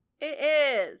 It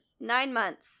is 9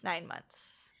 months. 9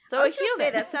 months. So a human.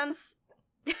 Say, that sounds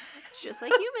just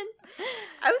like humans.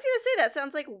 I was gonna say that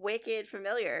sounds like wicked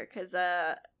familiar because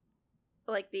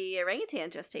like the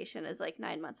orangutan gestation is like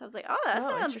 9 months. I was like, oh, that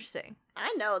sounds interesting.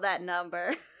 I know that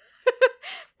number.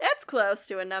 That's close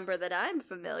to a number that I'm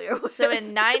familiar with. So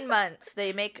in 9 months,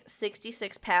 they make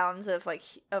 66 pounds of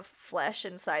flesh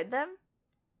inside them.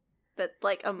 That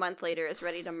like a month later is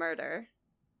ready to murder.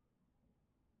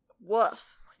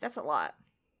 Woof. That's a lot.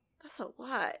 That's a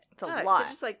lot. It's a lot. They're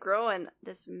just like growing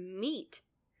this meat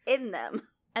in them.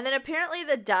 And then apparently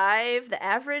the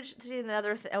average,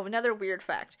 another weird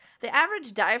fact. The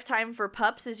average dive time for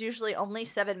pups is usually only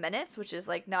 7 minutes, which is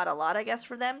like not a lot, I guess,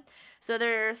 for them. So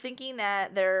they're thinking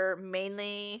that they're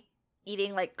mainly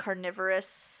eating like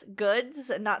carnivorous goods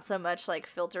and not so much like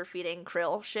filter feeding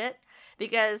krill shit,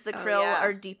 because the krill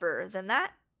are deeper than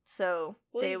that. So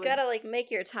gotta like make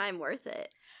your time worth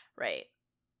it. Right.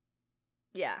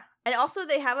 Yeah. And also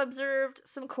they have observed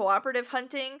some cooperative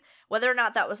hunting, whether or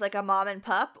not that was like a mom and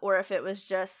pup or if it was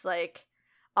just like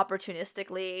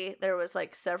opportunistically there was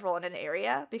like several in an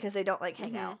area because they don't like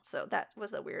hang out. So that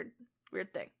was a weird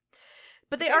thing.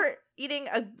 But they are eating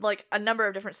a number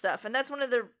of different stuff. And that's one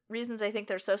of the reasons I think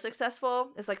they're so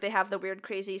successful is like they have the weird,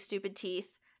 crazy, stupid teeth.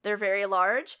 They're very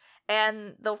large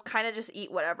and they'll kind of just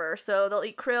eat whatever. So they'll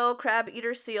eat krill, crab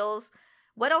eater seals,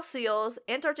 Weddell seals,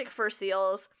 Antarctic fur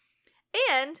seals,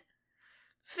 and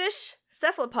fish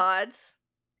cephalopods,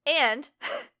 and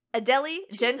Adelie,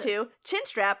 Gentoo,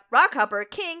 chinstrap, rockhopper,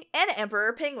 king, and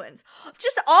emperor penguins.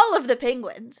 Just all of the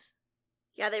penguins.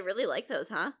 Yeah, they really like those,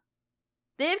 huh?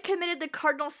 They have committed the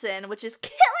cardinal sin, which is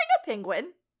killing a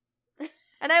penguin.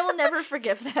 And I will never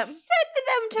forgive them. Send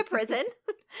them to prison.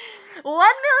 1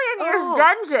 million years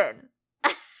dungeon.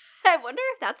 I wonder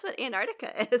if that's what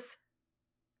Antarctica is.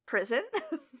 Prison?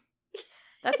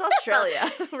 That's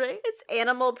Australia, right? It's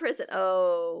animal prison.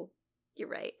 Oh, you're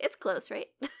right. It's close, right?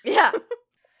 Yeah.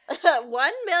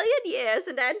 1 million years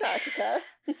in Antarctica.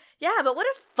 Yeah, but what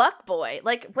a fuckboy.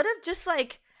 Like, what if just,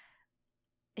 like,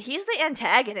 he's the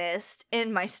antagonist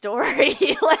in my story.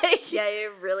 Like, yeah,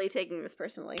 you're really taking this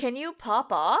personally. Can you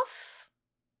pop off?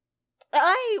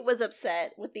 I was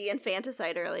upset with the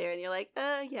infanticide earlier, and you're like,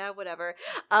 yeah, whatever.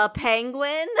 A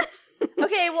penguin?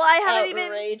 Okay, well, I haven't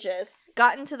even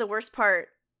gotten to the worst part.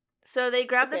 So they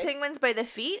grab the penguins by the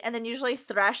feet and then usually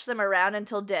thrash them around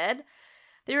until dead.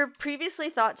 They were previously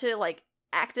thought to, like,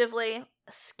 actively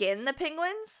skin the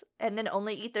penguins and then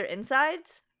only eat their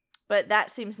insides. But that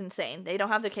seems insane. They don't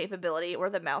have the capability or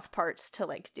the mouth parts to,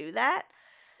 like, do that.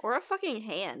 Or a fucking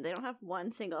hand. They don't have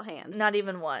one single hand. Not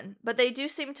even one. But they do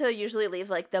seem to usually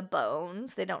leave, like, the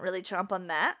bones. They don't really chomp on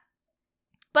that.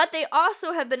 But they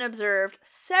also have been observed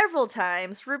several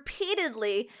times,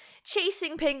 repeatedly,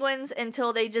 chasing penguins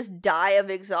until they just die of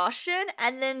exhaustion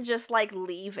and then just, like,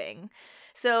 leaving.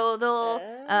 So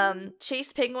they'll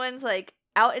chase penguins, like,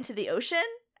 out into the ocean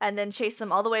and then chase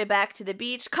them all the way back to the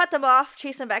beach, cut them off,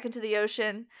 chase them back into the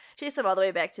ocean, chase them all the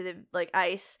way back to the, like,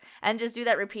 ice, and just do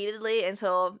that repeatedly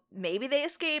until maybe they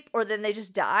escape or then they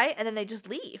just die and then they just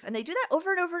leave. And they do that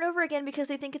over and over and over again because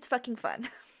they think it's fucking fun.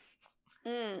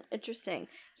 Interesting.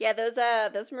 Yeah,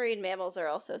 those marine mammals are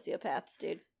all sociopaths,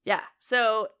 dude. Yeah.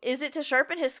 So, is it to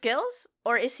sharpen his skills,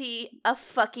 or is he a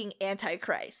fucking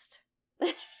antichrist?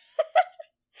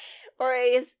 Or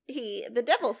is he the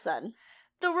devil's son?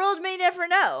 The world may never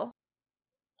know.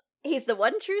 He's the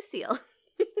one true seal.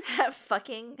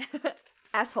 Fucking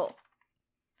asshole.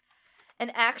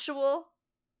 An actual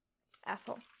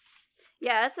asshole.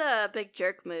 Yeah, that's a big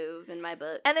jerk move in my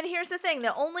book. And then here's the thing.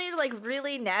 The only, like,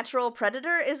 really natural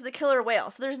predator is the killer whale.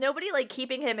 So there's nobody, like,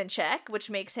 keeping him in check, which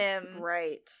makes him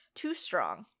too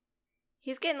strong.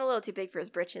 He's getting a little too big for his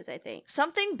britches, I think.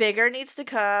 Something bigger needs to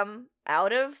come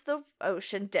out of the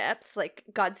ocean depths, like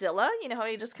Godzilla. You know how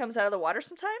he just comes out of the water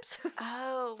sometimes?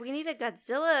 Oh, we need a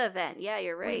Godzilla event. Yeah,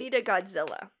 you're right. We need a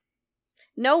Godzilla.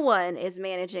 No one is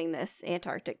managing this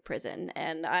Antarctic prison,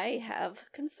 and I have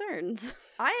concerns.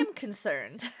 I am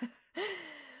concerned.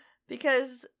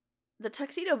 Because the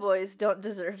Tuxedo Boys don't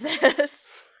deserve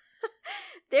this.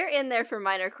 They're in there for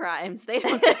minor crimes. They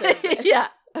don't deserve this. Yeah.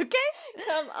 Okay?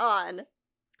 Come on.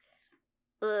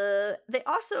 They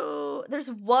also...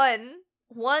 There's one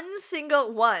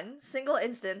single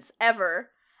instance ever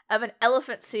of an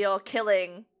elephant seal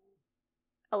killing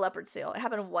a leopard seal. It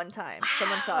happened one time. Wow.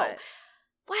 Someone saw it.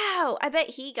 Wow, I bet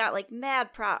he got, like,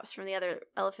 mad props from the other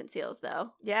elephant seals,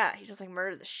 though. Yeah, he just, like,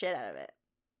 murdered the shit out of it.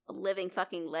 A living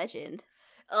fucking legend.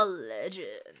 A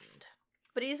legend.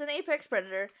 But he's an apex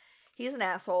predator. He's an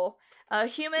asshole.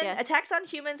 Attacks on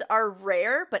humans are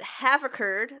rare, but have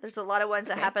occurred. There's a lot of ones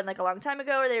that happened, like, a long time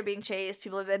ago where they were being chased.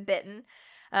 People have been bitten.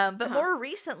 But more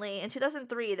recently, in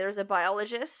 2003, there was a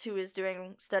biologist who was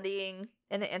studying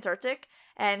in the Antarctic,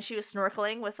 and she was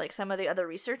snorkeling with, like, some of the other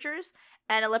researchers,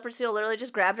 and a leopard seal literally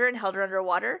just grabbed her and held her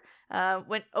underwater,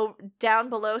 went down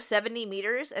below 70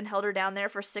 meters and held her down there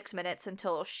for 6 minutes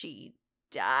until she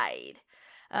died.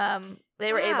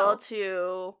 They were able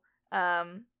to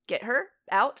get her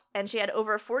out, and she had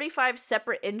over 45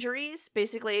 separate injuries,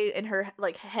 basically in her,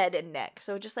 like, head and neck.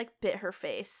 So it just, like, bit her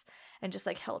face and just,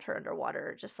 like, held her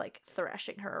underwater, just, like,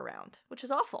 thrashing her around, which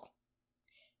is awful.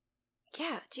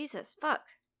 Yeah, Jesus, fuck.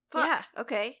 Yeah,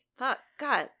 okay, fuck,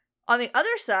 God. On the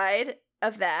other side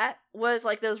of that was,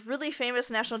 like, those really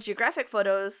famous National Geographic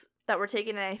photos that were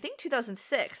taken in, I think,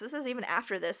 2006. This is even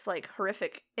after this, like,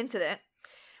 horrific incident,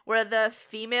 where the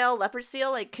female leopard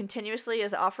seal, like, continuously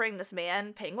is offering this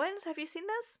man penguins. Have you seen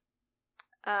this?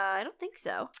 I don't think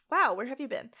so. Wow, where have you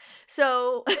been?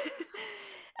 So...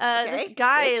 this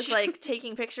guy is, like,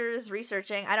 taking pictures,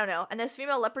 researching, I don't know, and this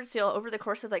female leopard seal, over the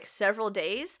course of, like, several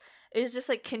days, is just,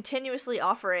 like, continuously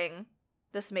offering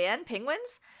this man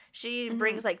penguins. She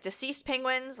brings, like, deceased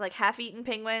penguins, like, half-eaten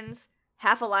penguins,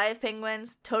 half-alive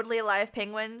penguins, totally alive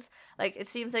penguins. Like, it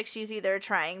seems like she's either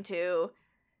trying to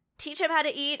teach him how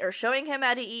to eat, or showing him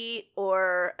how to eat,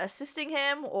 or assisting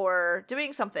him, or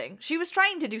doing something. She was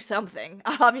trying to do something,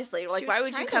 obviously. Like, why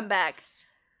would you come back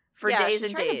for days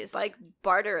and days? To, like,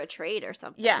 barter a trade or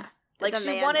something. Yeah. Like,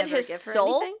 she wanted his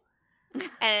soul,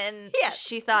 and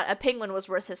she thought a penguin was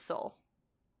worth his soul.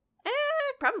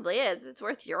 It probably is. It's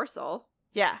worth your soul.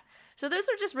 Yeah. So those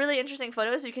are just really interesting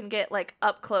photos. You can get, like,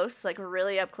 up close, like,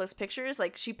 really up close pictures.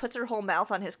 Like, she puts her whole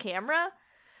mouth on his camera,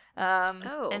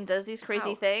 and does these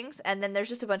crazy things. And then there's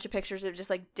just a bunch of pictures of just,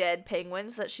 like, dead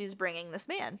penguins that she's bringing this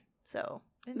man. So,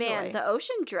 enjoy. Man, the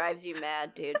ocean drives you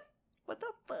mad, dude. What the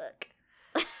fuck?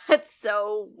 It's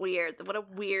so weird. What a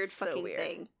weird fucking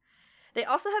thing. They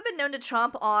also have been known to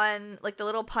chomp on, like, the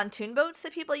little pontoon boats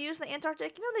that people use in the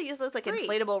Antarctic. You know, they use those, like,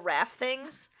 inflatable raft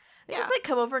things. They just, like,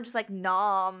 come over and just, like,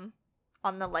 nom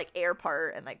on the, like, air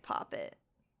part and, like, pop it.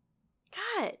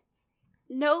 God.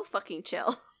 No fucking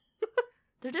chill.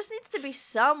 There just needs to be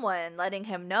someone letting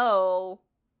him know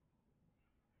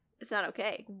it's not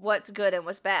okay. What's good and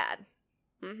what's bad.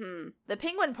 Mm-hmm. The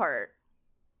penguin part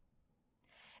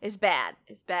is bad.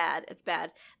 It's bad. It's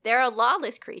bad. They're a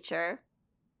lawless creature.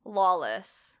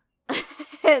 Lawless.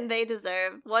 And they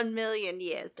deserve 1 million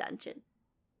years dungeon.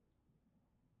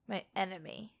 My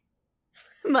enemy.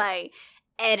 My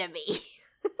enemy.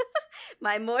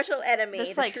 My mortal enemy,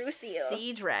 this, the like, true seal.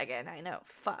 Sea dragon. I know.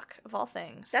 Fuck. Of all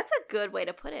things. That's a good way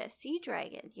to put it. Sea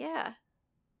dragon. Yeah.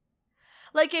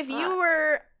 Like, if you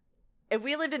were if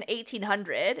we lived in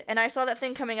 1800 and I saw that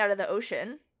thing coming out of the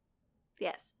ocean,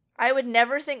 yes, I would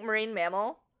never think marine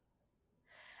mammal.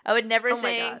 I would never think,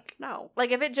 my God, no. Like,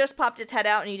 if it just popped its head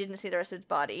out and you didn't see the rest of its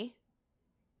body,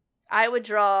 I would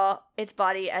draw its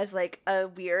body as, like, a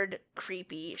weird,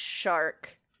 creepy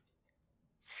shark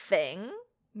thing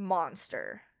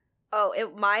monster. Oh,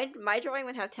 my drawing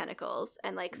would have tentacles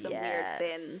and, like, some weird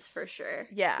fins, for sure.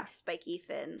 Yeah. Like, spiky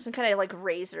fins. Some kind of, like,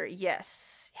 razor.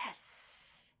 Yes.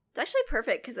 Yes. It's actually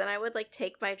perfect, because then I would, like,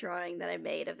 take my drawing that I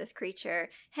made of this creature,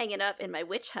 hang it up in my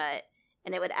witch hut,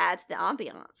 and it would add to the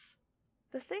ambiance.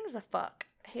 The thing's a fuck.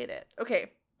 I hate it.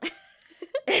 Okay.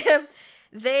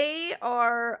 They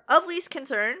are of least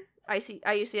concern.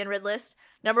 IUCN Red List.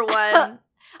 Number 1.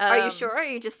 Are you sure? Or are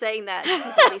you just saying that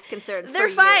because of least concern for They're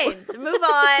you? fine. Move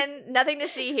on. Nothing to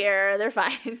see here. They're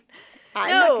fine. I'm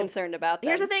not concerned about them.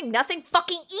 Here's the thing. Nothing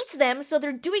fucking eats them, so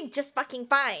they're doing just fucking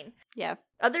fine. Yeah.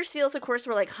 Other seals, of course,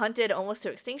 were, like, hunted almost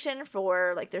to extinction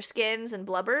for, like, their skins and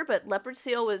blubber, but leopard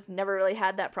seal was never really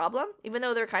had that problem, even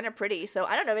though they're kind of pretty. So,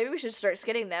 I don't know, maybe we should start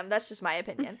skinning them. That's just my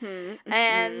opinion.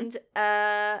 And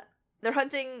their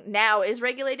hunting now is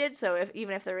regulated, so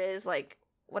even if there is, like,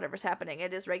 whatever's happening,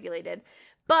 it is regulated.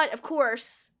 But, of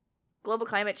course, global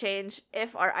climate change,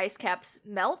 if our ice caps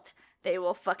melt, they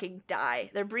will fucking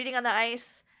die. They're breeding on the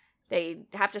ice. They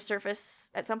have to surface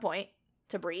at some point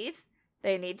to breathe.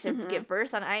 They need to give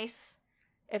birth on ice.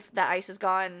 If the ice is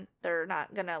gone, they're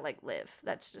not gonna, like, live.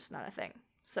 That's just not a thing.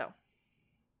 So.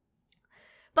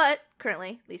 But,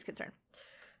 currently, least concern.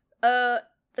 The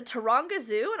Taronga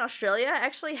Zoo in Australia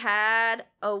actually had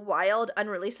a wild,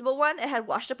 unreleasable one. It had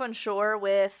washed up on shore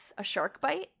with a shark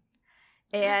bite.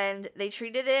 And they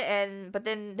treated it, but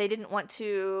then they didn't want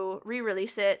to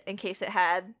re-release it in case it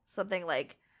had something,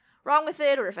 like, wrong with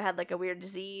it, or if it had, like, a weird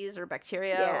disease or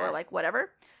bacteria or, like,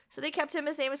 whatever. So they kept him.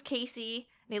 His name was Casey,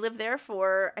 and he lived there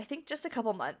for, I think, just a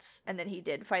couple months, and then he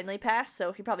did finally pass,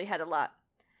 so he probably had a lot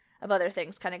of other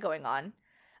things kind of going on.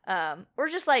 Or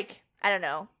just, like, I don't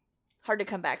know, hard to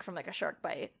come back from, like, a shark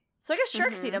bite. So I guess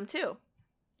sharks eat them, too.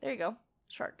 There you go.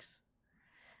 Sharks.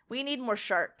 We need more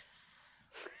sharks,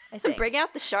 I think. Bring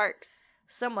out the sharks.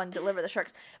 Someone deliver the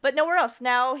sharks. But nowhere else.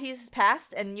 Now he's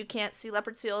passed, and you can't see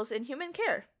leopard seals in human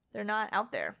care. They're not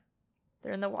out there.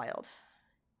 They're in the wild.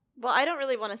 Well, I don't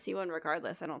really want to see one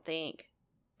regardless, I don't think.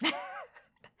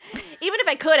 Even if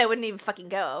I could, I wouldn't even fucking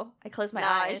go. I close my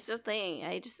eyes. I just don't think.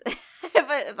 I just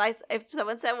if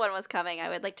someone said one was coming, I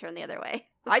would, like, turn the other way.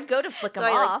 I'd go to flick them off.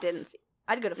 I, like, didn't see.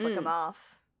 I'd go to flick them off.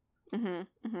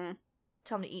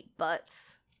 Tell them to eat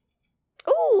butts.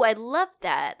 Ooh, I love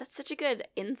that. That's such a good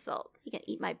insult. You can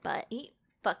eat my butt. Eat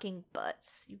fucking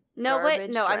butts. You no, wait.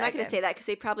 No, dragon. I'm not going to say that because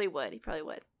he probably would.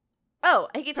 Oh,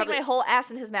 he can take my whole ass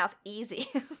in his mouth easy.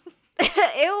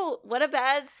 Ew, what a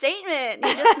bad statement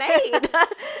you just made.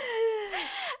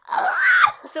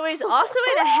 So he's also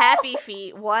in a Happy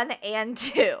Feet 1 and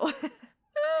 2. Oh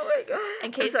my God.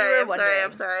 In case you were wondering.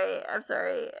 I'm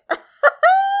sorry.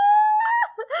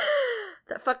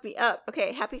 That fucked me up.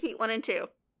 Okay, Happy Feet 1 and 2.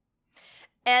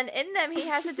 And in them, he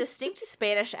has a distinct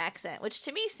Spanish accent, which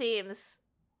to me seems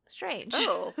strange.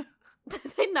 Oh. Did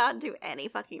they not do any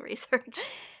fucking research?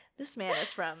 This man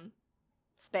is from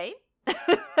Spain?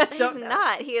 He's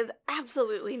not. He is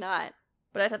absolutely not.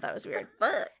 But I thought that was weird.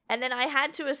 And then I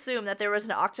had to assume that there was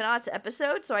an Octonauts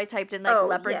episode, so I typed in, like,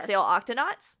 leopard seal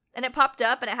Octonauts, and it popped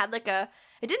up, and it had, like, it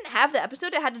didn't have the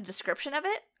episode, it had a description of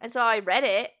it, and so I read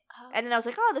it, and then I was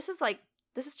like, oh, this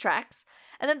is tracks.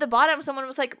 And then at the bottom, someone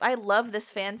was like, I love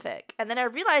this fanfic. And then I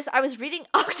realized I was reading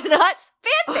Octonauts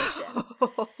fanfiction,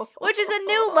 which is a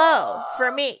new low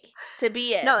for me to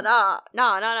be in. No.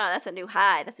 That's a new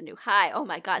high. Oh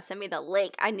my God, send me the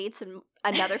link. I need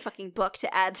another fucking book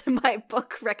to add to my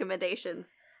book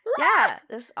recommendations. Yeah,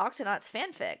 this Octonauts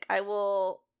fanfic. I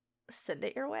will send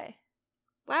it your way.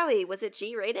 Wowie, was it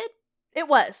G-rated? It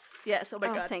was. Yes. Oh my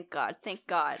God. Thank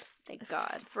God.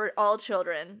 For all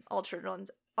children's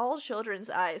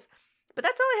eyes. But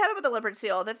that's all I have about the leopard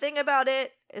seal. The thing about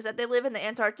it is that they live in the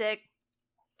Antarctic.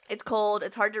 It's cold.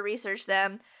 It's hard to research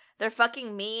them. They're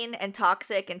fucking mean and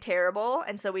toxic and terrible,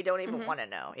 and so we don't even want to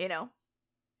know, you know?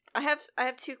 I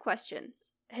have 2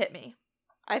 questions. Hit me.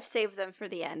 I've saved them for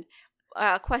the end.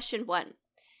 Question 1.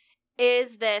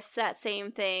 Is this that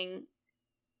same thing,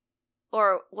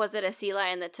 or was it a sea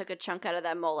lion that took a chunk out of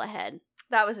that mola head?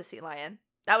 That was a sea lion.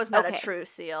 That was not a true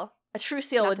seal. A true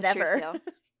seal would never.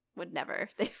 Would never.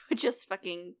 They would just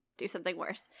fucking do something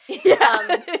worse.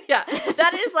 Yeah. Yeah.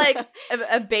 That is like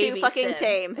a baby too fucking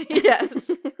sin. tame.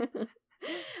 Yes.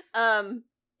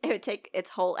 It would take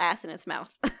its whole ass in its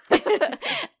mouth.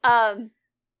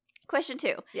 Question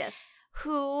 2. Yes.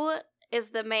 Who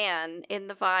is the man in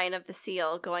the vine of the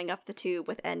seal going up the tube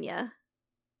with Enya?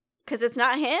 Because it's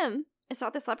not him. It's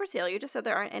not this leopard seal. You just said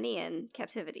there aren't any in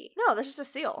captivity. No, that's just a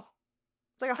seal.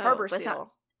 It's like a harbor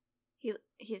seal.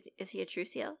 Is he a true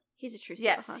seal? He's a true seal.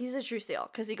 Yes, he's a true seal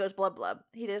because he goes blub blub.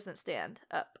 He doesn't stand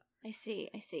up. I see.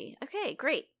 Okay,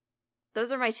 great.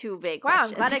 Those are my two big questions. Wow,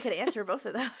 I'm glad I could answer both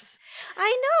of those.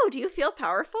 I know. Do you feel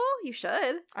powerful? You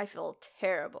should. I feel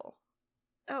terrible.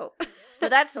 Oh. But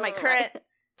that's my current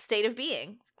state of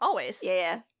being. Always.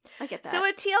 Yeah. I get that. So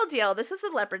a TLDL, this is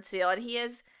the leopard seal, and he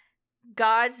is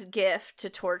God's gift to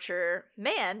torture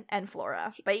man and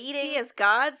flora by eating. He is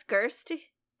God's curse to...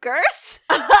 Curse?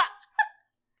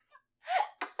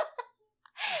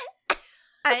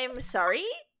 I'm sorry?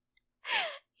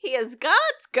 He is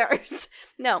God's curse.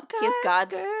 No, he is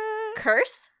God's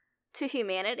curse to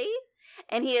humanity,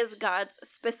 and he is God's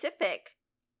specific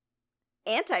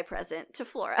anti-present to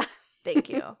flora. Thank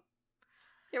you.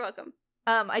 You're welcome.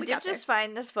 I did just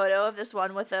find this photo of this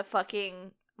one with a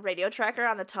fucking radio tracker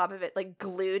on the top of it, like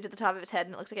glued to the top of his head,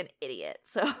 and it looks like an idiot.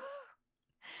 So I'm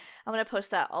gonna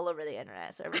post that all over the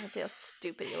internet so everyone can see how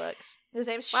stupid he looks. His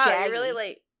name's Shaggy. Wow, you're really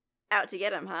like out to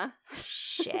get him, huh?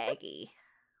 Shaggy.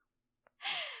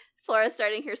 Flora's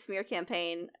starting her smear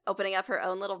campaign, opening up her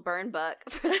own little burn book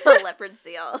for the leopard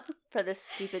seal. For this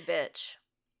stupid bitch.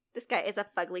 This guy is a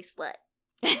fugly slut.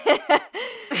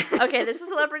 Okay, this is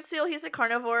a leopard seal. He's a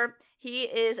carnivore. He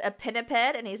is a pinniped,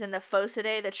 and he's in the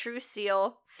Phocidae, the true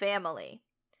seal family.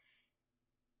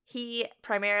 He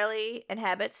primarily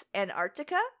inhabits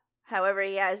Antarctica. However,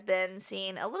 he has been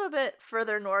seen a little bit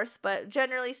further north, but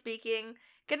generally speaking,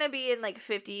 gonna be in like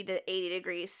 50 to 80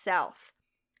 degrees south.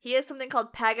 He is something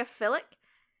called pagophilic,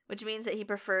 which means that he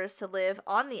prefers to live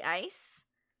on the ice,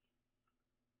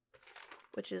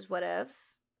 which is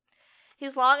whatevs.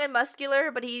 He's long and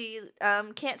muscular, but he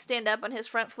can't stand up on his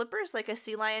front flippers like a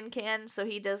sea lion can, so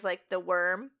he does like the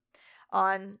worm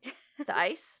on the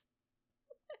ice.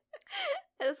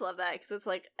 I just love that because it's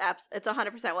like it's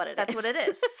 100% what it is. That's what it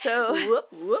is. So whoop,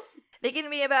 whoop. They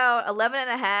can be about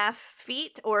 11.5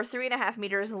 feet or 3.5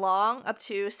 meters long, up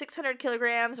to 600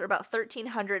 kilograms or about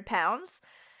 1,300 pounds.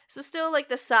 So still like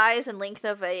the size and length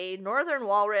of a northern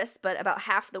walrus, but about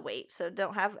half the weight. So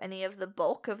don't have any of the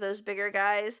bulk of those bigger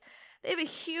guys. They have a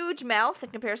huge mouth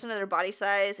in comparison to their body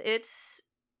size. It's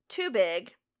too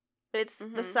big. It's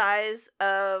the size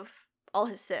of all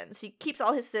his sins. He keeps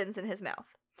all his sins in his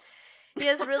mouth. He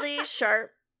has really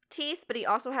sharp teeth, but he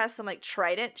also has some like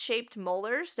trident-shaped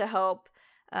molars to help.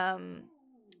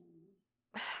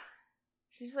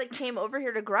 He just like came over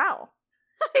here to growl.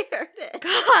 I heard it.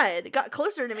 God, got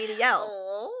closer to me to yell.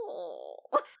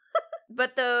 Oh.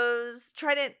 But those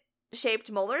trident-shaped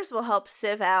molars will help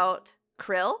sieve out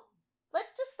krill.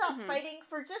 Let's just stop fighting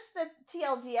for just the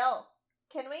TLDL,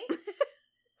 can we?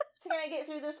 So can I get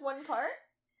through this one part?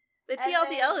 The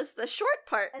TLDL is the short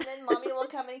part. And then mommy will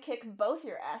come and kick both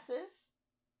your asses.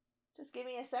 Just give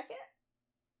me a second.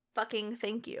 Fucking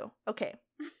thank you. Okay.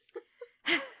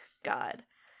 God.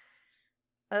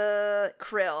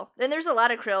 Krill. And there's a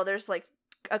lot of krill. There's like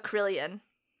a krillion.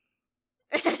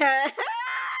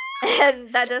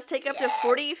 And that does take up to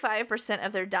 45%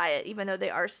 of their diet, even though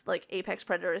they are like apex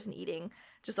predators and eating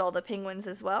just all the penguins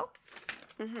as well.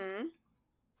 Mm-hmm.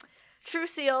 True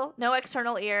seal, no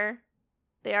external ear.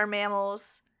 They are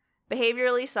mammals.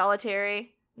 Behaviorally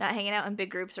solitary, not hanging out in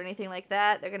big groups or anything like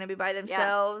that. They're going to be by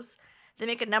themselves. Yeah. They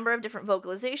make a number of different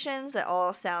vocalizations that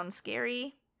all sound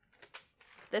scary.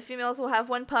 The females will have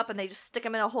one pup and they just stick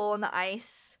them in a hole in the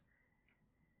ice.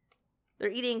 They're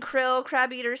eating krill,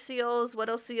 crab-eater seals,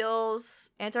 whittle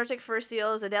seals, Antarctic fur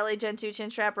seals, Adelie, gentoo,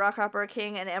 chinstrap, rockhopper,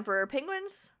 king, and emperor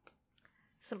penguins.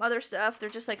 Some other stuff. They're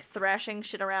just like thrashing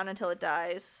shit around until it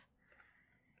dies.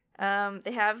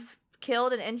 They have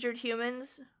killed and injured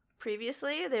humans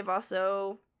previously. They've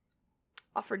also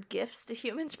offered gifts to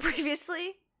humans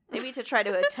previously. Maybe to try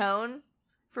to atone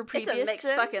for previous sins. It's a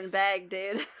mixed fucking bag,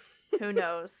 dude. Who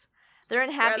knows? They're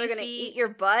in Happy Feet. They're gonna eat your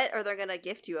butt or they're gonna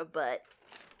gift you a butt.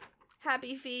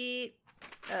 Happy Feet,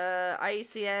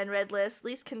 IUCN, Red List,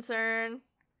 Least Concern,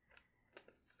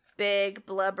 big,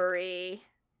 blubbery,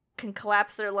 can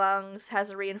collapse their lungs, has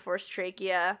a reinforced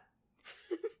trachea,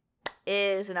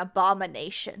 is an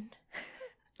abomination.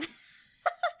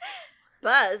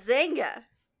 Bazinga!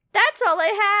 That's all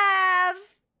I have!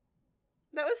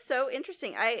 That was so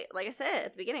interesting. Like I said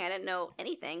at the beginning, I didn't know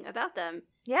anything about them.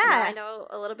 Yeah. Now I know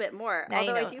a little bit more. Now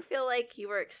although you know. I do feel like you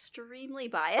were extremely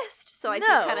biased, so I do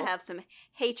kind of have some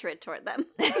hatred toward them.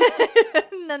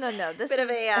 No. This bit of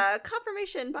a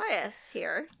confirmation bias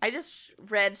here. I just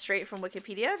read straight from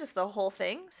Wikipedia, just the whole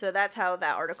thing. So that's how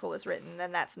that article was written,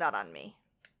 and that's not on me.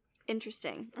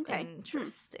 Interesting. Okay.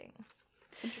 Interesting.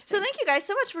 So thank you guys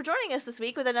so much for joining us this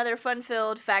week with another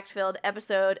fun-filled, fact-filled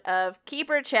episode of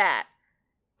Keeper Chat.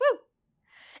 Woo!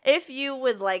 If you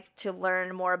would like to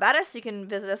learn more about us, you can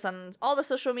visit us on all the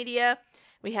social media.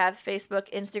 We have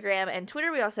Facebook, Instagram, and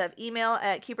Twitter. We also have email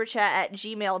at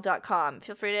keeperchat@gmail.com.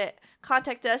 Feel free to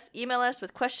contact us, email us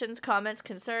with questions, comments,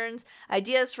 concerns,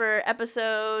 ideas for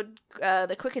episode,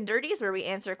 the Quick and Dirties, where we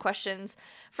answer questions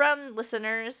from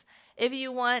listeners. If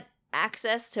you want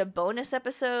access to bonus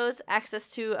episodes, access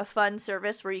to a fun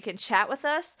service where you can chat with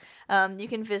us, you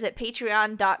can visit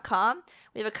patreon.com.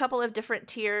 We have a couple of different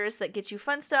tiers that get you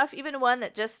fun stuff, even one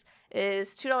that just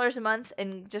is $2 a month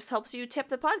and just helps you tip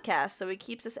the podcast, so it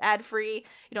keeps us ad-free.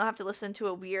 You don't have to listen to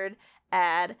a weird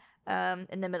ad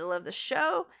in the middle of the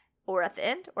show, or at the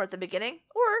end, or at the beginning,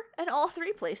 or in all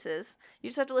three places. You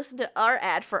just have to listen to our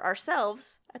ad for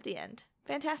ourselves at the end.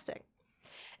 Fantastic.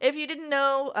 If you didn't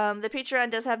know, the Patreon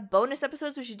does have bonus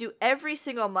episodes we should do every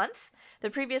single month. The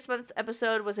previous month's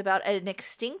episode was about an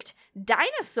extinct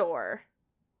dinosaur.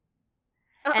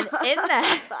 And in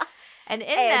that...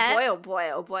 boy, oh boy,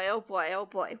 oh boy, oh boy, oh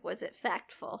boy, was it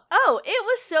factful. Oh, it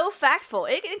was so factful.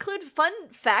 It included fun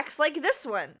facts like this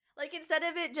one. Like, instead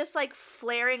of it just, like,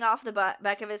 flaring off the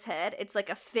back of his head, it's like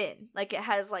a fin. Like, it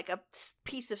has, like, a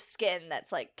piece of skin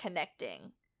that's, like,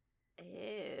 connecting.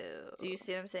 Ew. Do you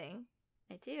see what I'm saying?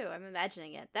 I do. I'm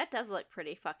imagining it. That does look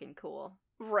pretty fucking cool.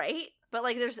 Right? But,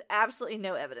 like, there's absolutely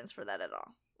no evidence for that at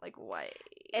all. Like, why?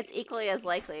 It's equally as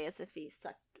likely as if he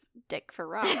sucked dick for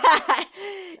Rob.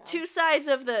 Two sides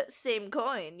of the same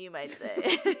coin, you might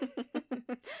say.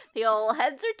 The old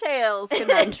heads or tails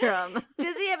conundrum.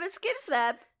 Does he have a skin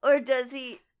flap, or does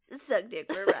he suck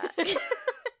dick for Rob?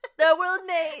 The world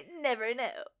may never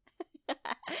know.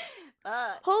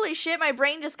 Holy shit, my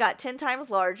brain just got 10 times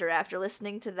larger after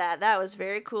listening to that. That was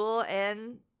very cool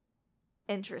and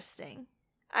interesting.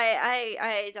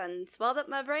 I done swelled up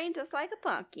my brain just like a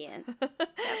pumpkin.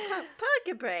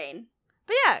 Pumpkin brain.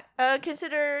 But yeah,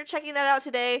 consider checking that out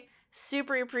today.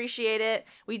 Super appreciate it.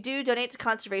 We do donate to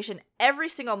conservation every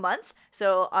single month,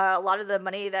 so a lot of the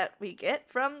money that we get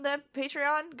from the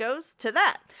Patreon goes to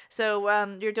that.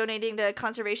 So you're donating to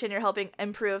conservation, you're helping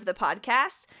improve the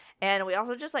podcast, and we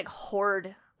also just like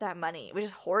hoard that money. We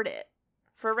just hoard it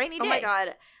for a rainy day. Oh my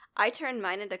god, I turn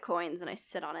mine into coins and I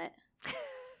sit on it.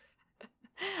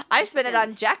 I spend it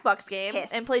on Jackbox games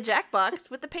and play Jackbox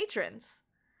with the patrons.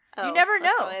 Oh, you never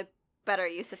know. Probably a better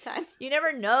use of time. You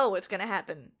never know what's going to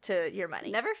happen to your money.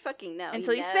 Never fucking know.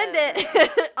 Until you spend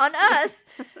it on us.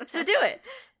 So do it.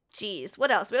 Jeez,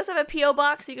 what else? We also have a P.O.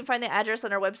 box. You can find the address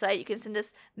on our website. You can send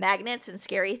us magnets and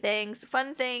scary things,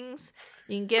 fun things.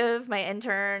 You can give my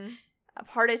intern a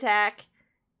heart attack.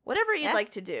 Whatever you'd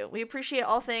like to do. We appreciate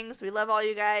all things. We love all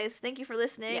you guys. Thank you for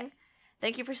listening. Yes.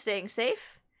 Thank you for staying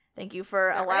safe. Thank you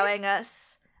for allowing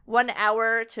us 1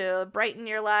 hour to brighten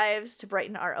your lives, to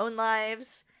brighten our own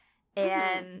lives,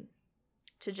 and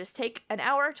to just take an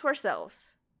hour to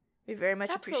ourselves. We very much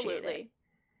appreciate it.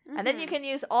 Mm-hmm. And then you can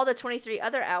use all the 23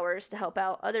 other hours to help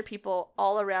out other people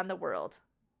all around the world.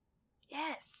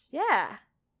 Yes. Yeah.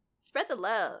 Spread the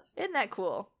love. Isn't that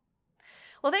cool?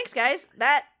 Well, thanks, guys.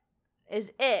 That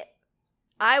is it.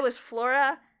 I was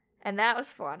Flora, and that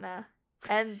was Fauna.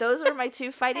 And those are my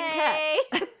two fighting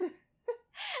cats.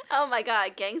 Oh my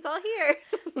god, gang's all here.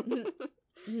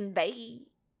 Bye.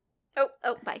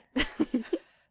 Oh, bye.